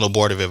personal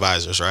board of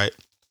advisors, right?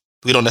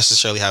 We don't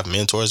necessarily have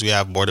mentors. We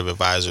have board of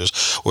advisors,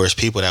 where it's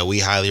people that we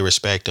highly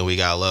respect and we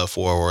got love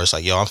for, where it's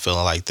like, yo, I'm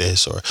feeling like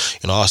this, or,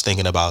 you know, I was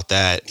thinking about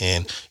that.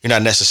 And you're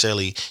not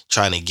necessarily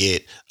trying to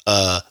get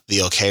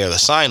the okay or the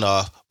sign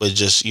off, but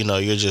just, you know,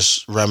 you're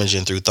just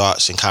rummaging through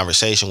thoughts and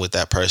conversation with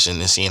that person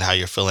and seeing how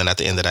you're feeling at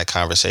the end of that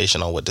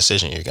conversation on what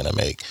decision you're going to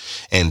make.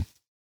 And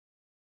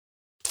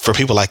for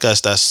people like us,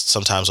 that's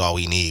sometimes all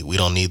we need. We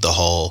don't need the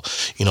whole,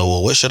 you know,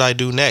 well, what should I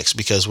do next?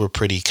 Because we're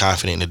pretty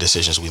confident in the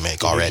decisions we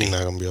make already. You're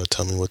not going to be able to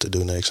tell me what to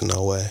do next.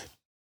 No way.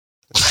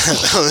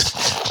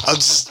 I'm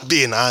just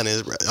being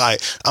honest, bro.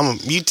 Like,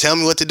 you tell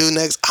me what to do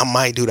next, I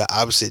might do the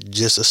opposite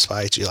just to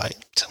spite you. Like,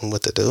 tell me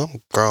what to do.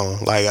 I'm grown.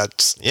 Like, I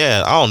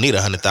don't need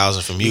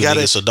 100,000 from you,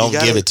 nigga, so don't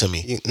give it to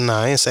me.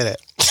 Nah, I didn't say that.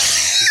 You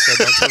said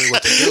don't tell me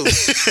what to do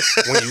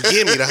when you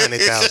give me the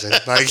 100,000.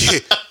 Like,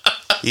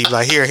 you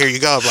like, here you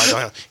go.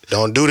 Like,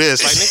 don't do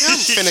this. Like,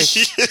 nigga, I'm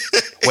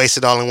finna waste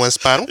it all in one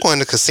spot. I'm going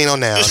to the casino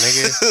now,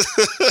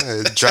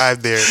 nigga.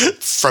 Drive there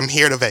from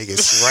here to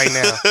Vegas right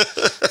now,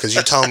 because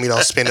you told me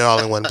don't spend it all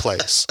in one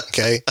place.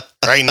 Okay,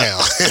 right now.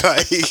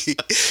 Like,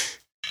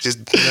 just,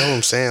 you know what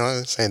I'm saying?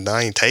 I'm saying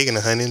I ain't taking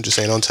 100. I'm just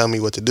saying don't tell me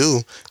what to do.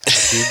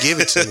 After you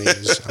give it to me,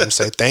 I'm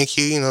say thank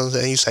you. You know what I'm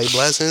saying? You say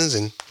blessings,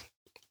 and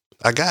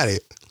I got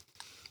it.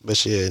 But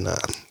shit, nah.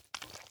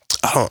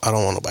 I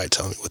don't want nobody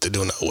telling me what to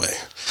do. No way.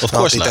 Of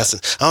course not.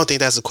 I don't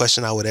think that's a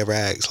question I would ever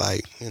ask.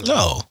 Like, you know,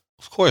 no,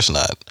 of course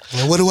not.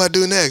 And what do I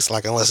do next?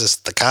 Like, unless it's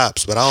the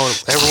cops, but I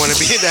don't ever want to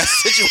be in that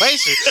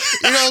situation.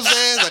 You know what I'm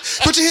saying? Like,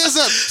 put your hands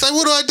up. It's like,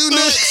 what do I do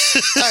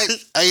next?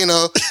 Like, you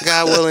know,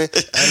 God willing,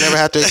 I never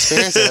have to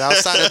experience it.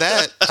 Outside of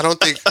that, I don't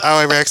think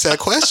I'll ever ask that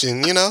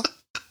question. You know,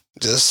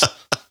 just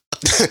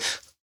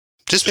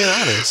being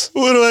honest.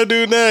 What do I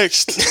do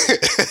next?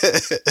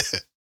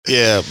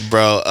 Yeah,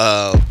 bro.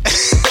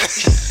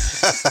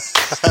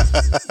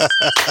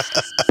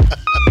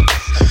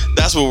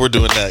 That's what we're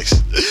doing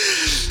next.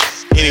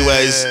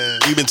 Anyways,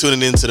 you've been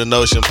tuning into the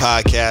Notion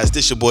Podcast.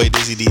 This your boy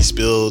Dizzy D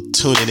Spill,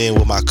 tuning in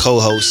with my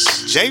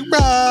co-host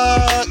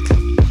J-Rock.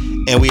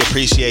 And we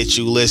appreciate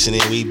you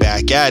listening. We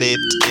back at it.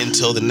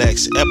 Until the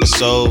next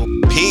episode.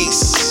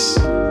 Peace.